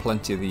and had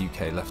plenty of the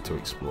UK left to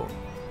explore.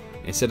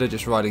 Instead of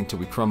just riding till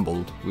we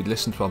crumbled, we'd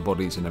listen to our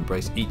bodies and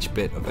embrace each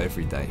bit of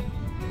every day.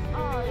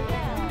 Oh,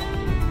 yeah.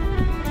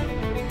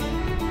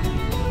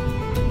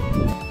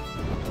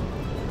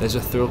 There's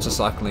a thrill to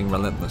cycling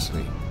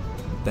relentlessly,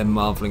 then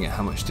marvelling at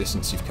how much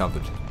distance you've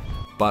covered.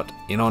 But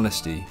in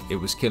honesty, it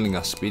was killing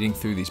us speeding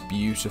through these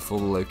beautiful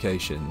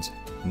locations,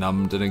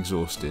 numbed and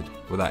exhausted,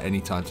 without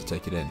any time to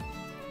take it in.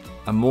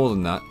 And more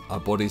than that, our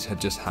bodies had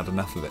just had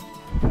enough of it.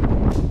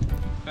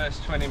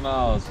 First 20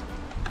 miles,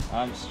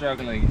 I'm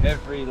struggling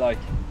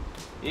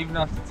even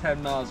after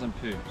 10 miles I'm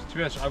pooped. To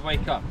be honest, I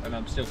wake up and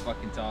I'm still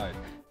fucking tired.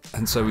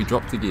 And so we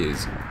dropped the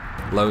gears,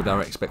 lowered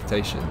our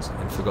expectations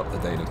and forgot the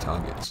daily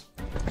targets.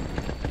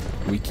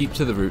 We keep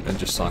to the route and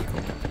just cycle.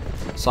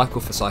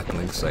 Cycle for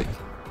cycling's sake,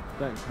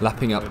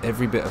 lapping up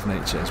every bit of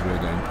nature as we were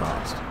going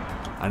past,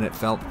 and it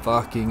felt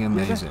fucking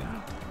amazing.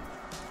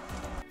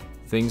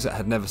 Things that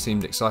had never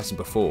seemed exciting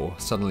before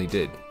suddenly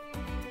did.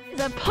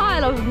 It's a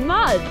pile of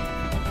mud!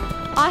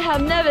 I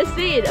have never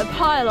seen a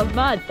pile of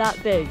mud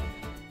that big.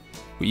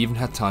 We even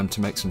had time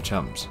to make some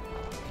chums.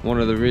 One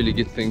of the really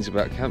good things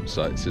about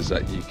campsites is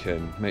that you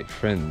can make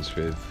friends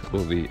with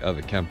all the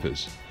other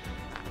campers.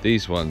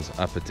 These ones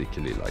I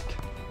particularly like.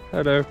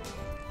 Hello.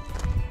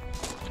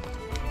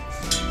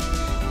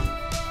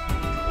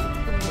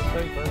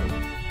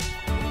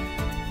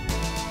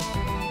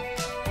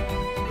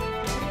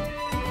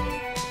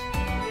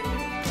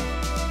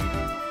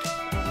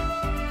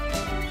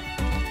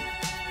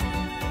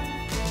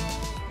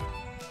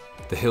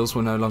 The hills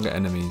were no longer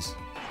enemies,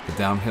 the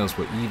downhills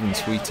were even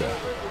sweeter,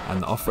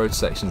 and the off-road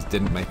sections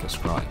didn't make us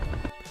cry.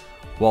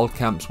 Wild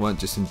camps weren't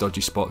just in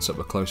dodgy spots that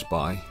were close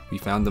by, we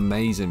found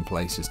amazing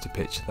places to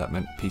pitch that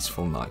meant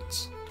peaceful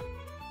nights.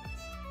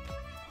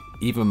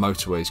 Even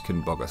motorways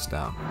couldn't bog us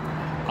down.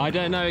 I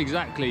don't know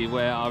exactly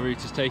where our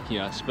route is taking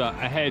us, but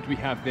ahead we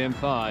have the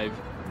M5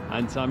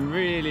 and some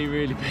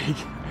really big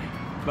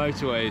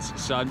motorways.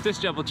 So I'm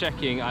just double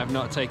checking I've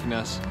not taken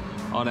us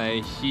on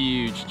a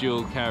huge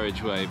dual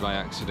carriageway by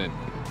accident.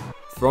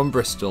 From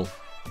Bristol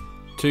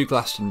to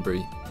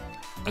Glastonbury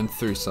and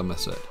through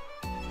Somerset.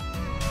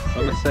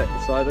 Somerset,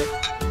 cider.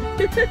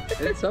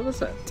 It's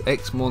Somerset. To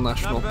Exmoor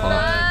National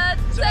Park.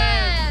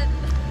 10!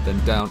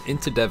 Then down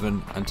into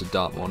Devon and to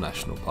Dartmoor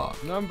National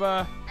Park.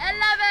 Number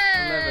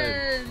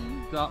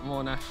 11!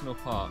 Dartmoor National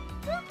Park.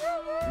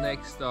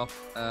 Next stop,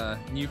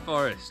 New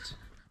Forest.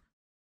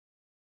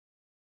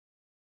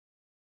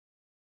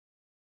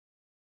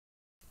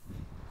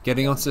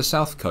 Getting onto the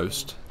south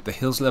coast, the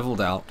hills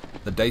levelled out,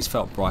 the days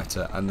felt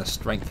brighter and the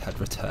strength had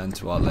returned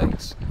to our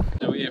legs.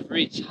 So we have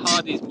reached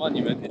Hardy's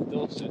Monument in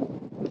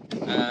Dawson,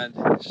 and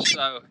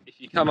so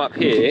if you come up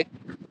here,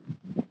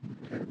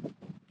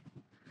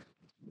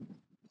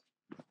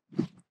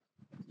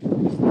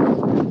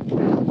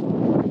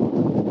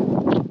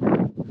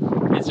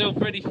 it's all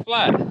pretty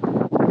flat.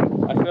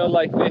 I feel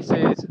like this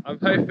is, I'm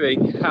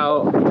hoping,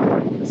 how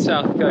the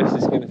south coast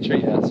is going to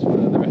treat us for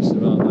the rest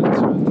of our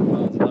 200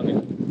 miles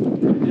long.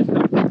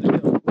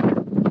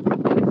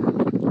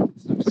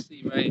 Some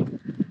sea rain,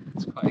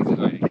 it's quite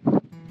exciting.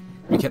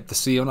 We kept the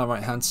sea on our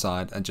right hand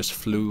side and just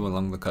flew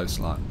along the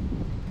coastline.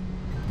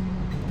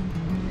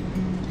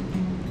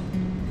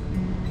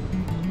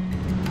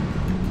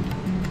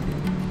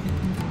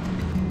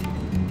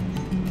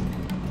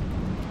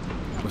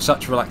 With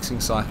such relaxing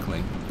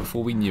cycling,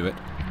 before we knew it,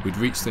 we'd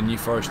reached the New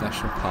Forest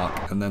National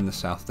Park and then the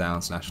South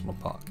Downs National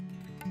Park.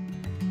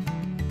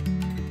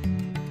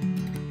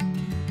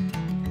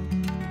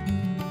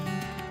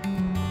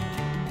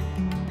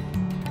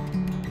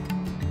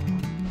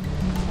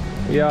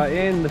 We are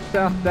in the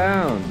South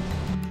Downs.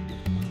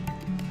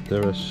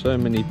 There are so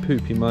many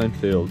poopy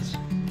minefields,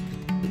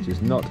 which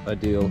is not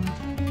ideal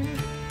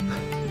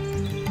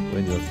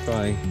when you're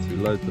trying to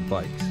load the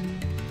bikes,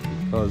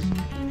 because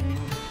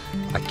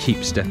I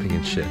keep stepping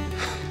in shit.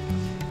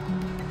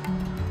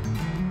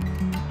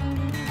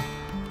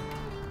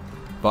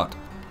 But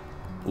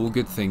all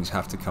good things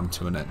have to come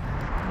to an end.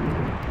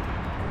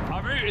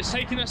 Our route is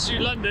taking us through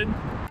London,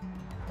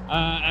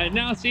 and it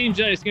now seems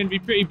that it's going to be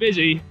pretty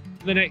busy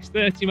for the next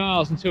 30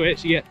 miles until we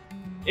actually get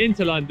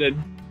into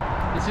London.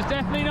 This is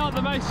definitely not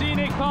the most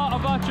scenic part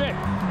of our trip.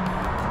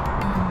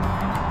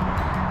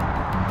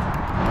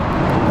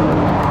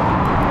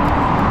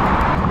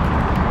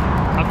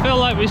 Feel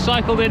like we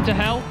cycled into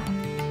hell.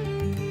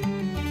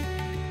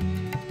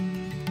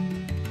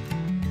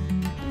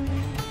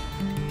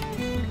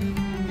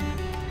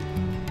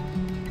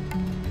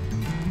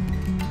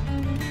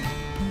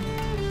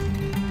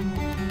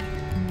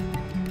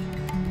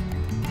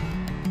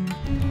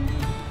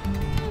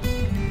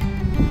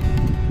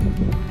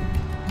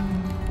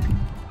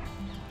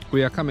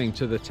 We are coming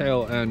to the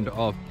tail end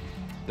of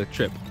the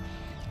trip,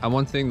 and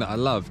one thing that I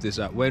loved is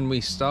that when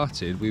we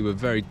started we were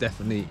very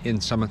definitely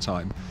in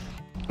summertime,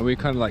 and we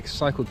kind of like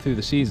cycled through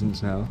the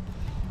seasons now.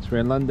 So we're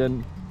in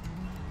London,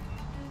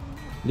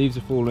 leaves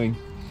are falling,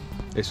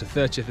 it's the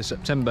 30th of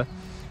September,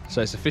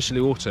 so it's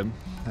officially autumn,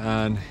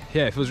 and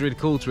yeah, it feels really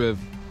cool to have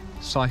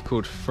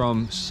cycled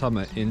from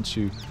summer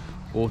into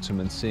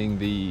autumn and seeing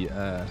the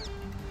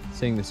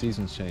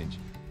seasons change.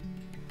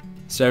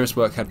 Sarah's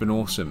work had been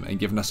awesome and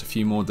given us a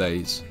few more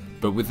days,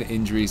 but with the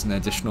injuries and the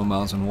additional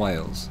miles in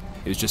Wales,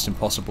 it was just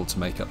impossible to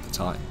make up the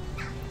time.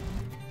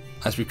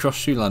 As we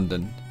crossed through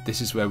London,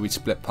 this is where we'd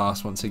split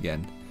paths once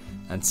again,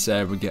 and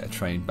Sarah would get a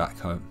train back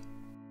home.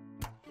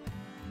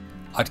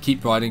 I'd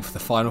keep riding for the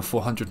final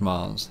 400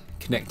 miles,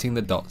 connecting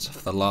the dots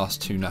for the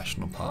last 2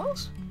 national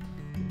parks.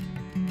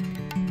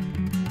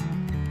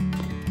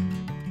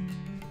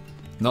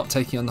 Not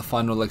taking on the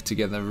final leg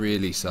together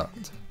really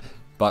sucked,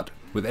 but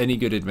with any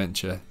good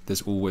adventure,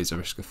 there's always a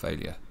risk of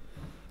failure.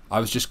 I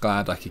was just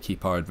glad I could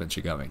keep our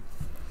adventure going.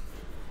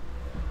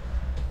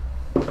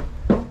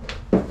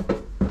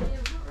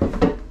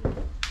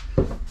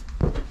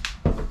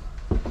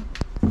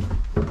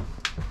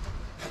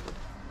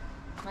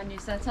 My new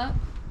setup.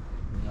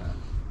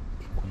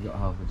 I've got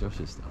half of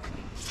Josh's stuff.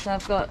 So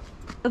I've got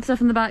other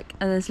stuff in the back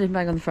and then a sleeping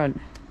bag on the front.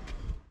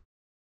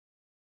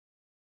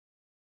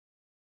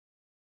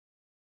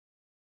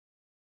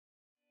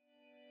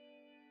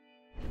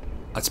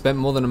 I'd spent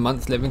more than a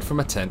month living from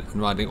a tent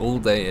and riding all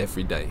day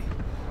every day.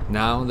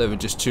 Now there were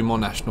just 2 more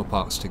national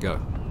parks to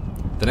go.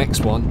 The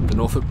next one, the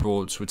Norfolk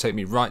Broads, would take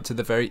me right to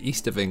the very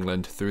east of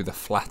England through the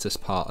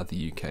flattest part of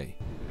the UK.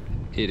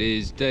 It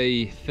is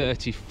day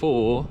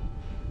 34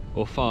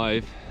 or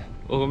 5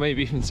 or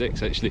maybe even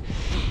 6 actually,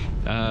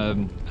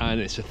 and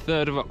it's the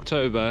 3rd of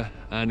October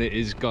and it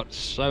has got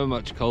so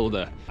much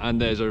colder, and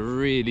there's a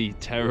really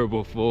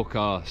terrible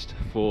forecast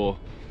for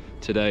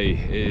today.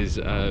 Is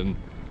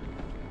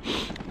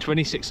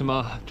 26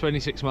 mile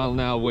an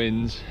hour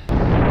winds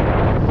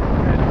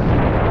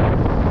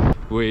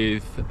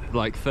with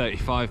like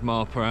 35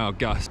 mile per hour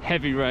gusts,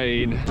 heavy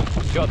rain,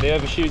 got the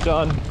overshoes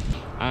on,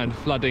 and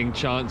flooding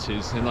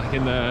chances, and like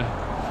in the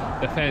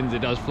fens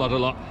it does flood a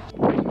lot.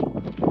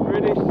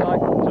 British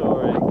cycle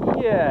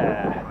touring,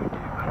 yeah!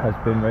 Has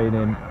been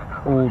raining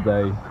all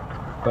day,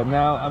 but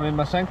now I'm in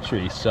my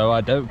sanctuary, so I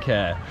don't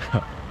care.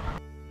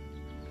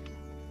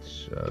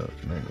 So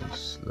many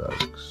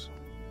slugs.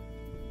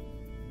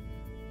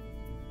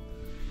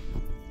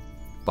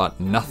 But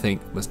nothing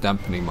was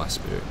dampening my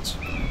spirits.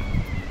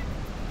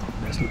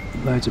 There's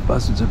loads of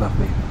buzzards above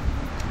me.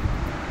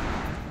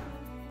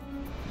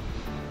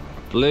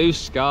 Blue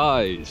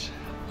skies.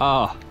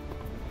 Ah,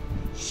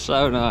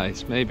 so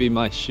nice. Maybe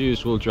my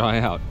shoes will dry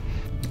out.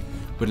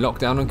 With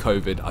lockdown and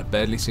COVID, I'd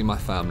barely seen my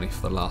family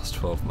for the last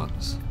 12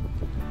 months.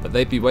 But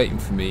they'd be waiting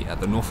for me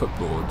at the Norfolk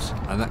Broads,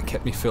 and that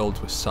kept me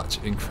filled with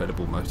such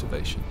incredible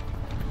motivation.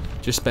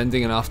 Just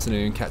spending an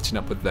afternoon catching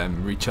up with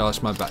them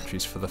recharged my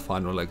batteries for the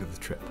final leg of the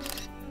trip.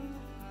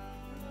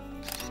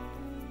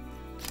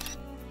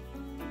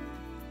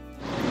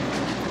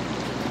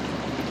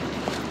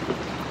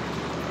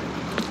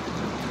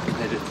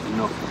 Headed to the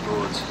Norfolk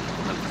Broads,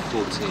 number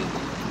 14.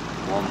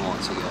 1 more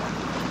to go.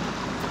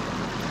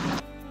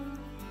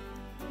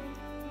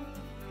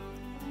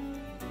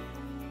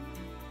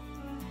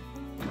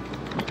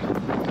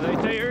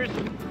 Potatoes?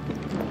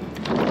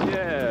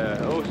 Yeah,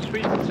 oh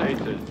sweet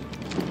potatoes.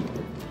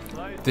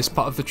 This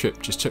part of the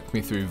trip just took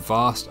me through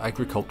vast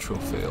agricultural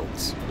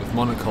fields, with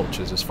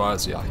monocultures as far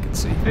as the eye could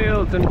see.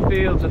 Fields and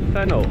fields of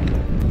fennel,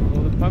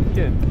 all the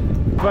pumpkin,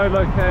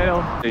 bolo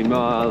kale, a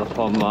mile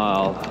upon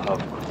mile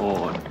of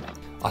corn.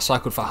 I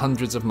cycled for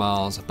hundreds of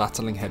miles,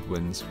 battling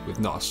headwinds with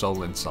not a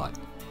soul in sight.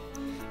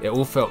 It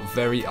all felt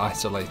very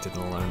isolated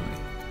and lonely.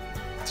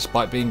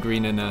 Despite being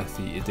green and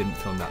earthy, it didn't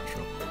feel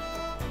natural.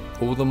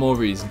 All the more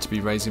reason to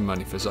be raising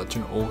money for such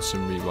an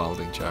awesome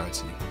rewilding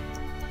charity.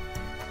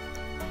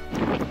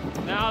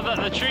 Now that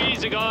the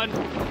trees are gone,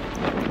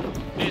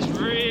 it's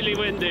really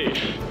windy,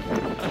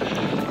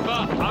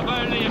 but I'm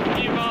only a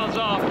few miles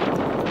off,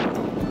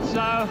 so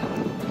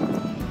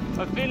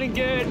I'm feeling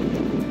good.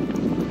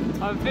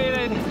 I'm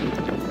feeling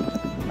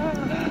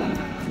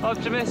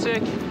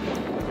optimistic.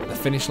 The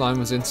finish line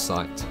was in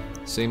sight,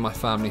 seeing my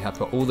family had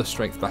put all the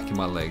strength back in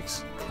my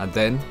legs, and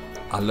then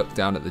I looked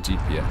down at the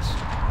GPS.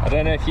 I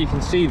don't know if you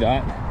can see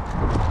that,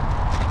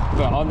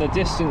 but on the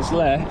distance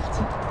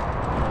left,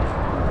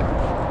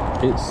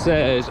 it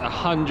says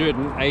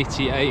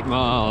 188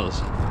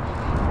 miles.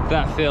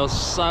 That feels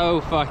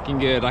so fucking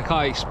good. I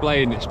can't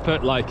explain. It's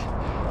put like,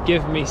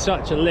 give me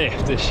such a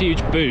lift, this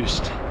huge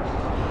boost.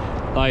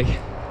 Like,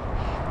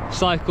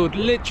 cycled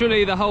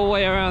literally the whole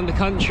way around the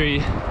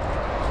country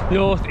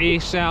north,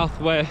 east, south,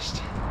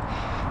 west.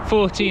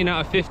 14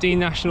 out of 15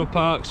 national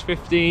parks,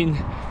 15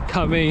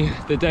 coming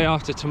the day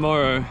after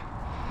tomorrow,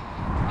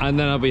 and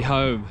then I'll be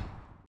home.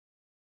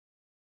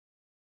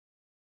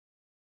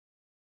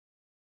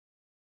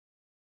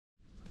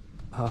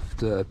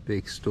 After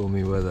big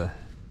stormy weather,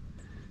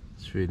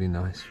 it's really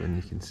nice when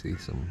you can see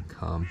some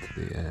calm to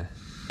the air.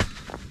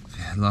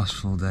 Yeah, last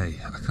full day,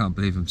 I can't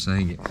believe I'm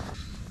saying it.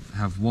 I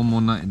have one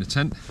more night in the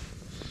tent,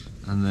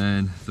 and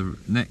then the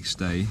next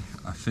day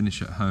I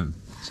finish at home.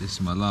 So this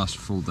is my last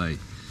full day.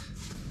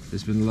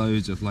 There's been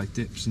loads of like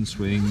dips and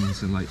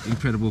swings and like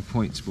incredible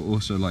points, but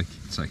also like,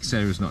 it's like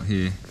Sarah's not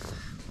here,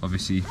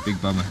 obviously big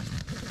bummer,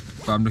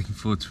 but I'm looking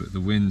forward to it. The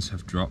winds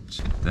have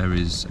dropped. There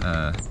is,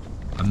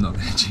 I'm not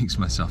going to jinx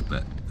myself,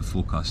 but the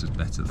forecast is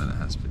better than it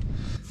has been.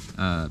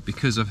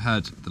 Because I've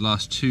had the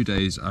last 2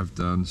 days, I've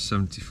done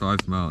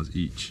 75 miles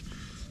each.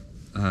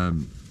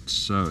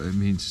 So it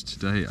means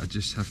today I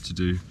just have to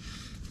do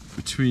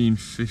between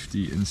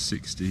 50 and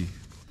 60.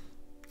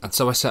 And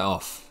so I set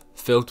off,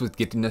 filled with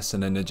giddiness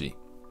and energy.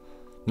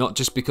 Not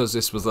just because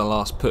this was the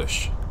last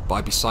push, but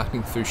I'd be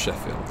cycling through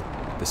Sheffield,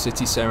 the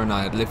city Sarah and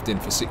I had lived in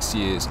for 6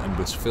 years and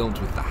was filled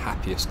with the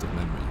happiest of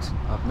memories.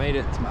 I've made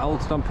it to my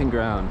old stomping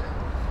ground.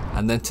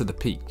 And then to the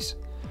peaks,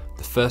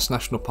 the first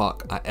national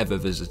park I ever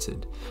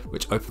visited,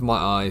 which opened my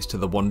eyes to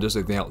the wonders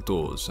of the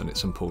outdoors and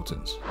its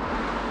importance.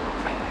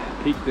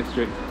 Peak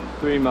District,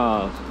 3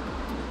 miles,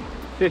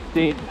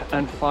 15th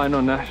and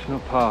final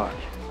national park.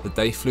 The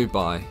day flew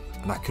by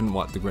and I couldn't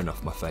wipe the grin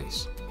off my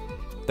face.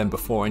 Then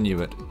before I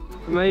knew it,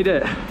 Made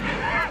it.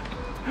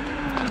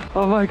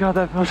 Oh my god,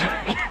 that feels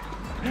good.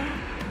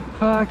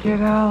 Fucking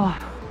hell.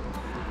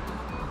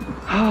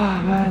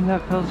 Oh man,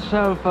 that feels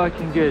so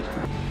fucking good.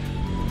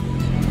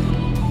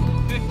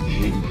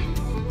 15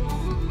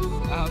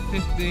 out of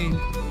 15.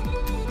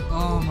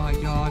 Oh my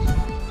god.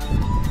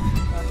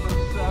 That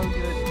feels so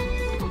good.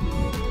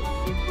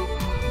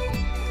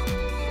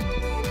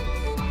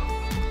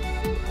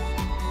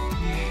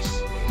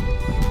 Yes.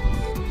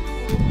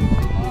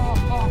 Oh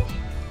fuck.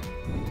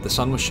 the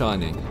sun was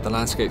shining, the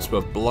landscapes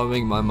were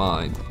blowing my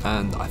mind,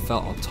 and I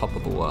felt on top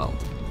of the world.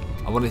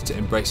 I wanted to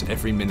embrace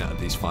every minute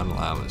of these final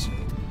hours.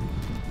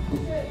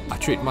 I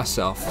treated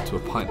myself to a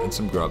pint and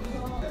some grub,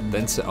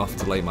 then set off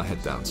to lay my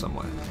head down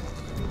somewhere.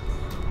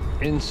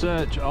 In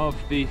search of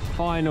the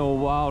final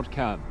wild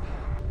camp.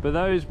 But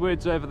those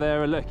woods over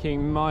there are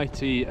looking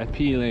mighty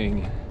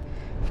appealing.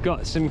 I've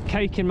got some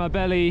cake in my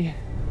belly,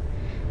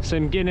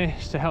 some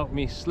Guinness to help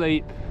me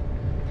sleep.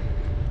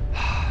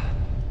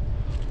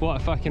 What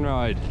a fucking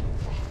ride.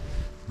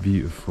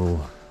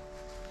 Beautiful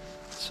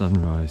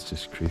sunrise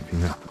just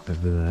creeping up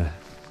over there.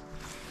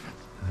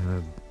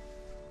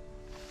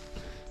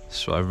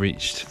 So I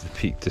reached the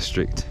Peak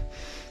District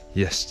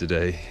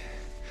yesterday,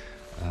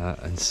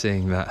 and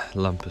seeing that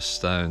lump of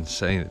stone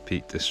saying the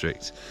Peak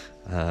District,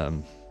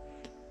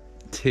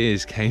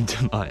 tears came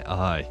to my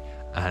eye,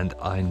 and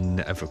I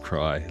never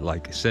cry.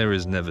 Like,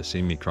 Sarah's never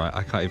seen me cry.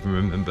 I can't even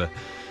remember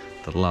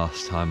the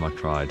last time I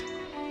cried.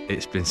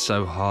 It's been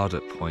so hard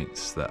at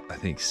points that I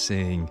think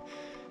seeing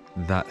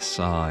that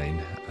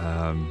sign,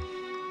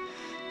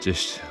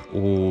 just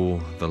all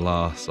the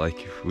last,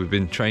 like, we've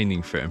been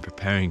training for it and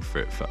preparing for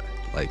it for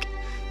like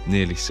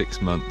nearly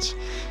 6 months.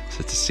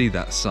 So to see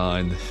that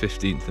sign, the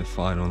 15th and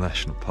final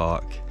national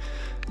park,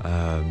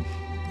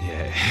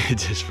 yeah, it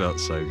just felt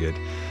so good.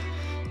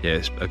 Yeah,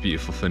 it's a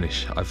beautiful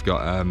finish. I've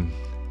got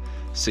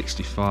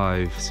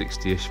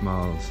 60-ish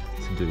miles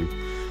to do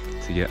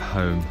to get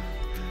home,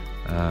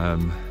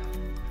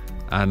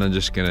 and I'm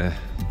just gonna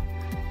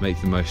make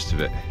the most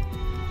of it,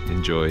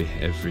 enjoy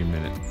every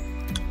minute.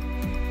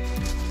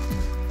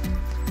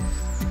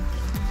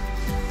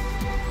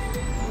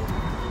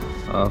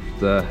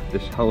 After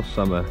this whole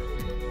summer,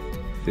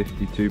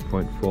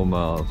 52.4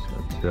 miles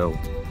until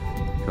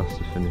across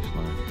the finish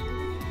line.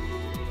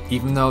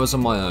 Even though I was on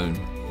my own,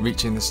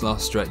 reaching this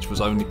last stretch was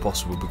only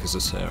possible because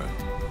of Sarah.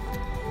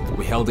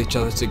 We held each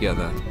other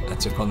together and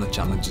took on the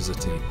challenge as a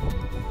team.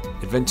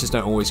 Adventures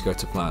don't always go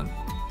to plan,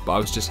 but I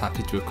was just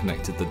happy to have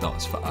connected the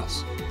dots for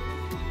us.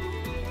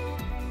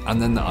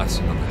 And then the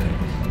icing on the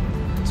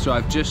cake. So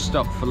I've just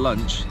stopped for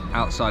lunch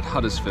outside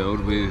Huddersfield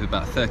with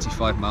about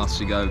 35 miles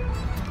to go,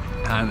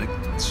 and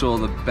saw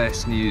the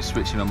best news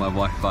switching on my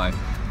Wi-Fi.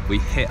 We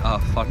hit our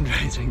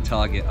fundraising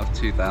target of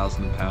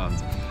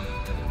 £2,000.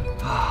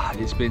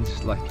 It's been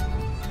like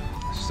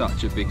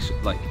such a big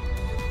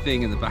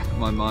thing in the back of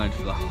my mind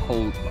for the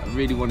whole. I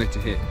really wanted to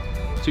hit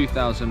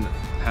 £2,000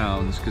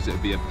 because it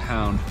would be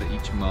 £1 for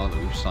each mile that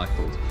we've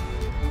cycled,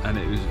 and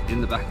it was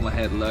in the back of my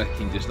head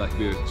lurking, just like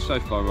we were so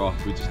far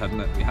off. We had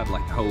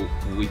like a whole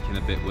week and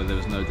a bit where there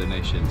was no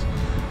donations,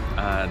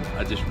 and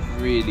I just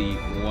really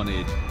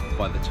wanted,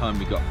 by the time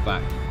we got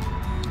back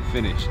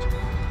finished,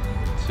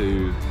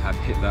 to have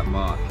hit that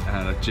mark.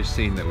 And I've just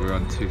seen that we're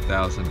on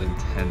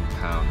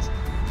 £2,010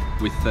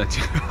 with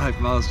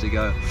 35 miles to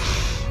go,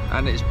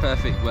 and it's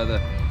perfect weather.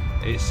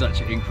 It's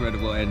such an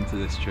incredible end to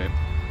this trip.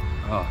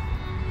 Oh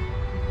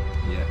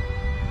yeah,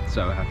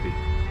 so happy.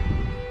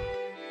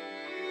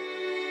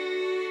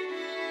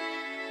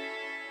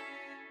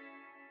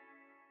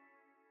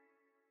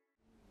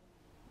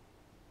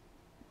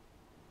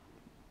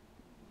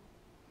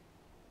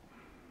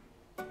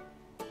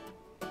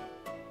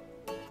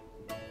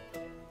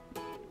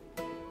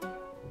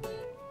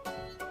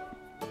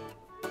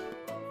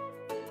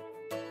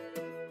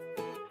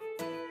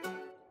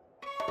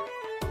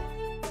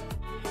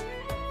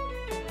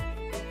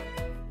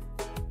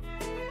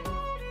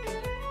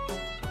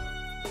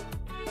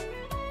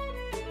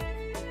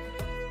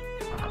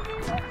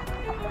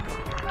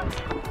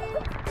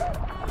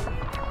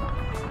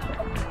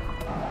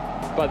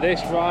 but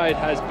this ride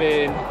has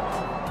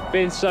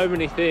been so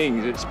many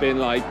things. It's been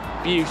like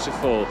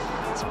beautiful,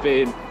 it's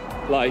been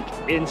like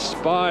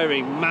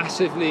inspiring,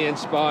 massively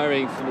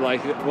inspiring for like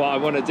what I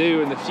want to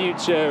do in the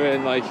future,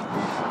 and like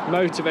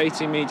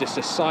motivating me just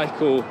to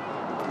cycle.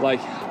 Like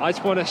I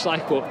just want to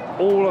cycle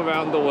all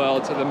around the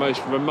world to the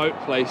most remote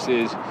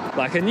places.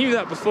 Like I knew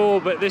that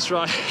before, but this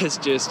ride has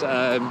just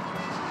I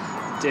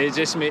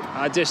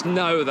just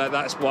know that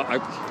that's what I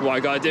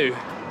gotta do.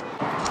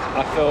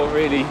 I feel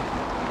really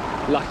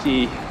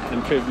lucky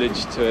and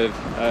privileged to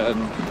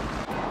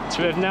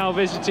have now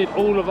visited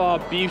all of our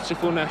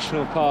beautiful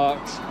national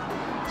parks,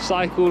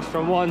 cycled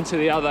from one to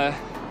the other,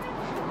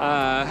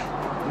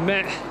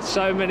 met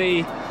so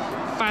many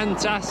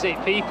fantastic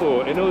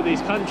people in all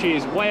these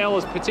countries.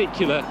 Wales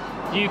particular,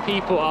 you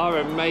people are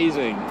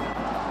amazing.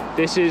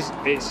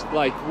 It's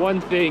like one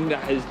thing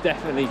that has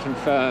definitely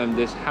confirmed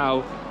is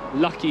how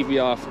lucky we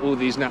are for all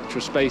these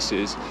natural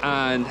spaces,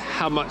 and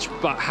how much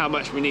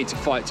we need to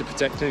fight to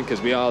protect them,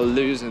 because we are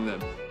losing them.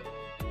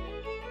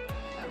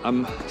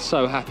 I'm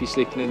so happy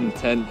sleeping in the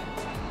tent.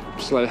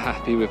 I'm so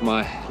happy with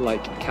my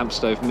like camp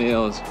stove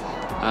meals,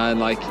 and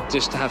like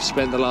just to have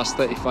spent the last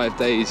 35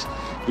 days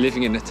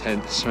living in a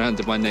tent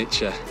surrounded by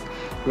nature,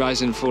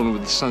 rising and falling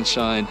with the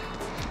sunshine,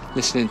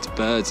 listening to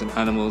birds and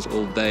animals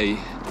all day.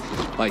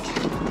 Like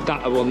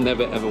that I will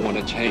never ever want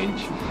to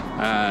change,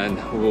 and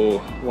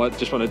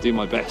just want to do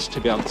my best to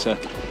be able to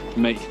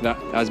make that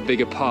as big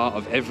a part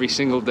of every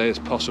single day as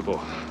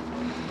possible.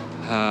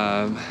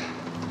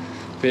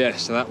 But yeah,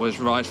 so that was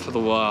Ride for the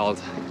Wild.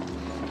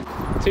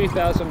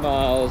 2,000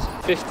 miles,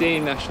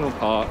 15 national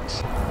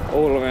parks,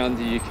 all around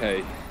the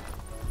UK.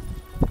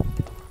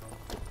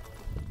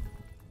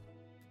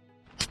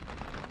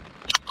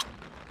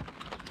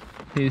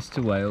 Here's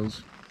to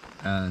Wales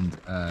and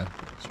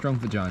strong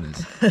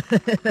vaginas.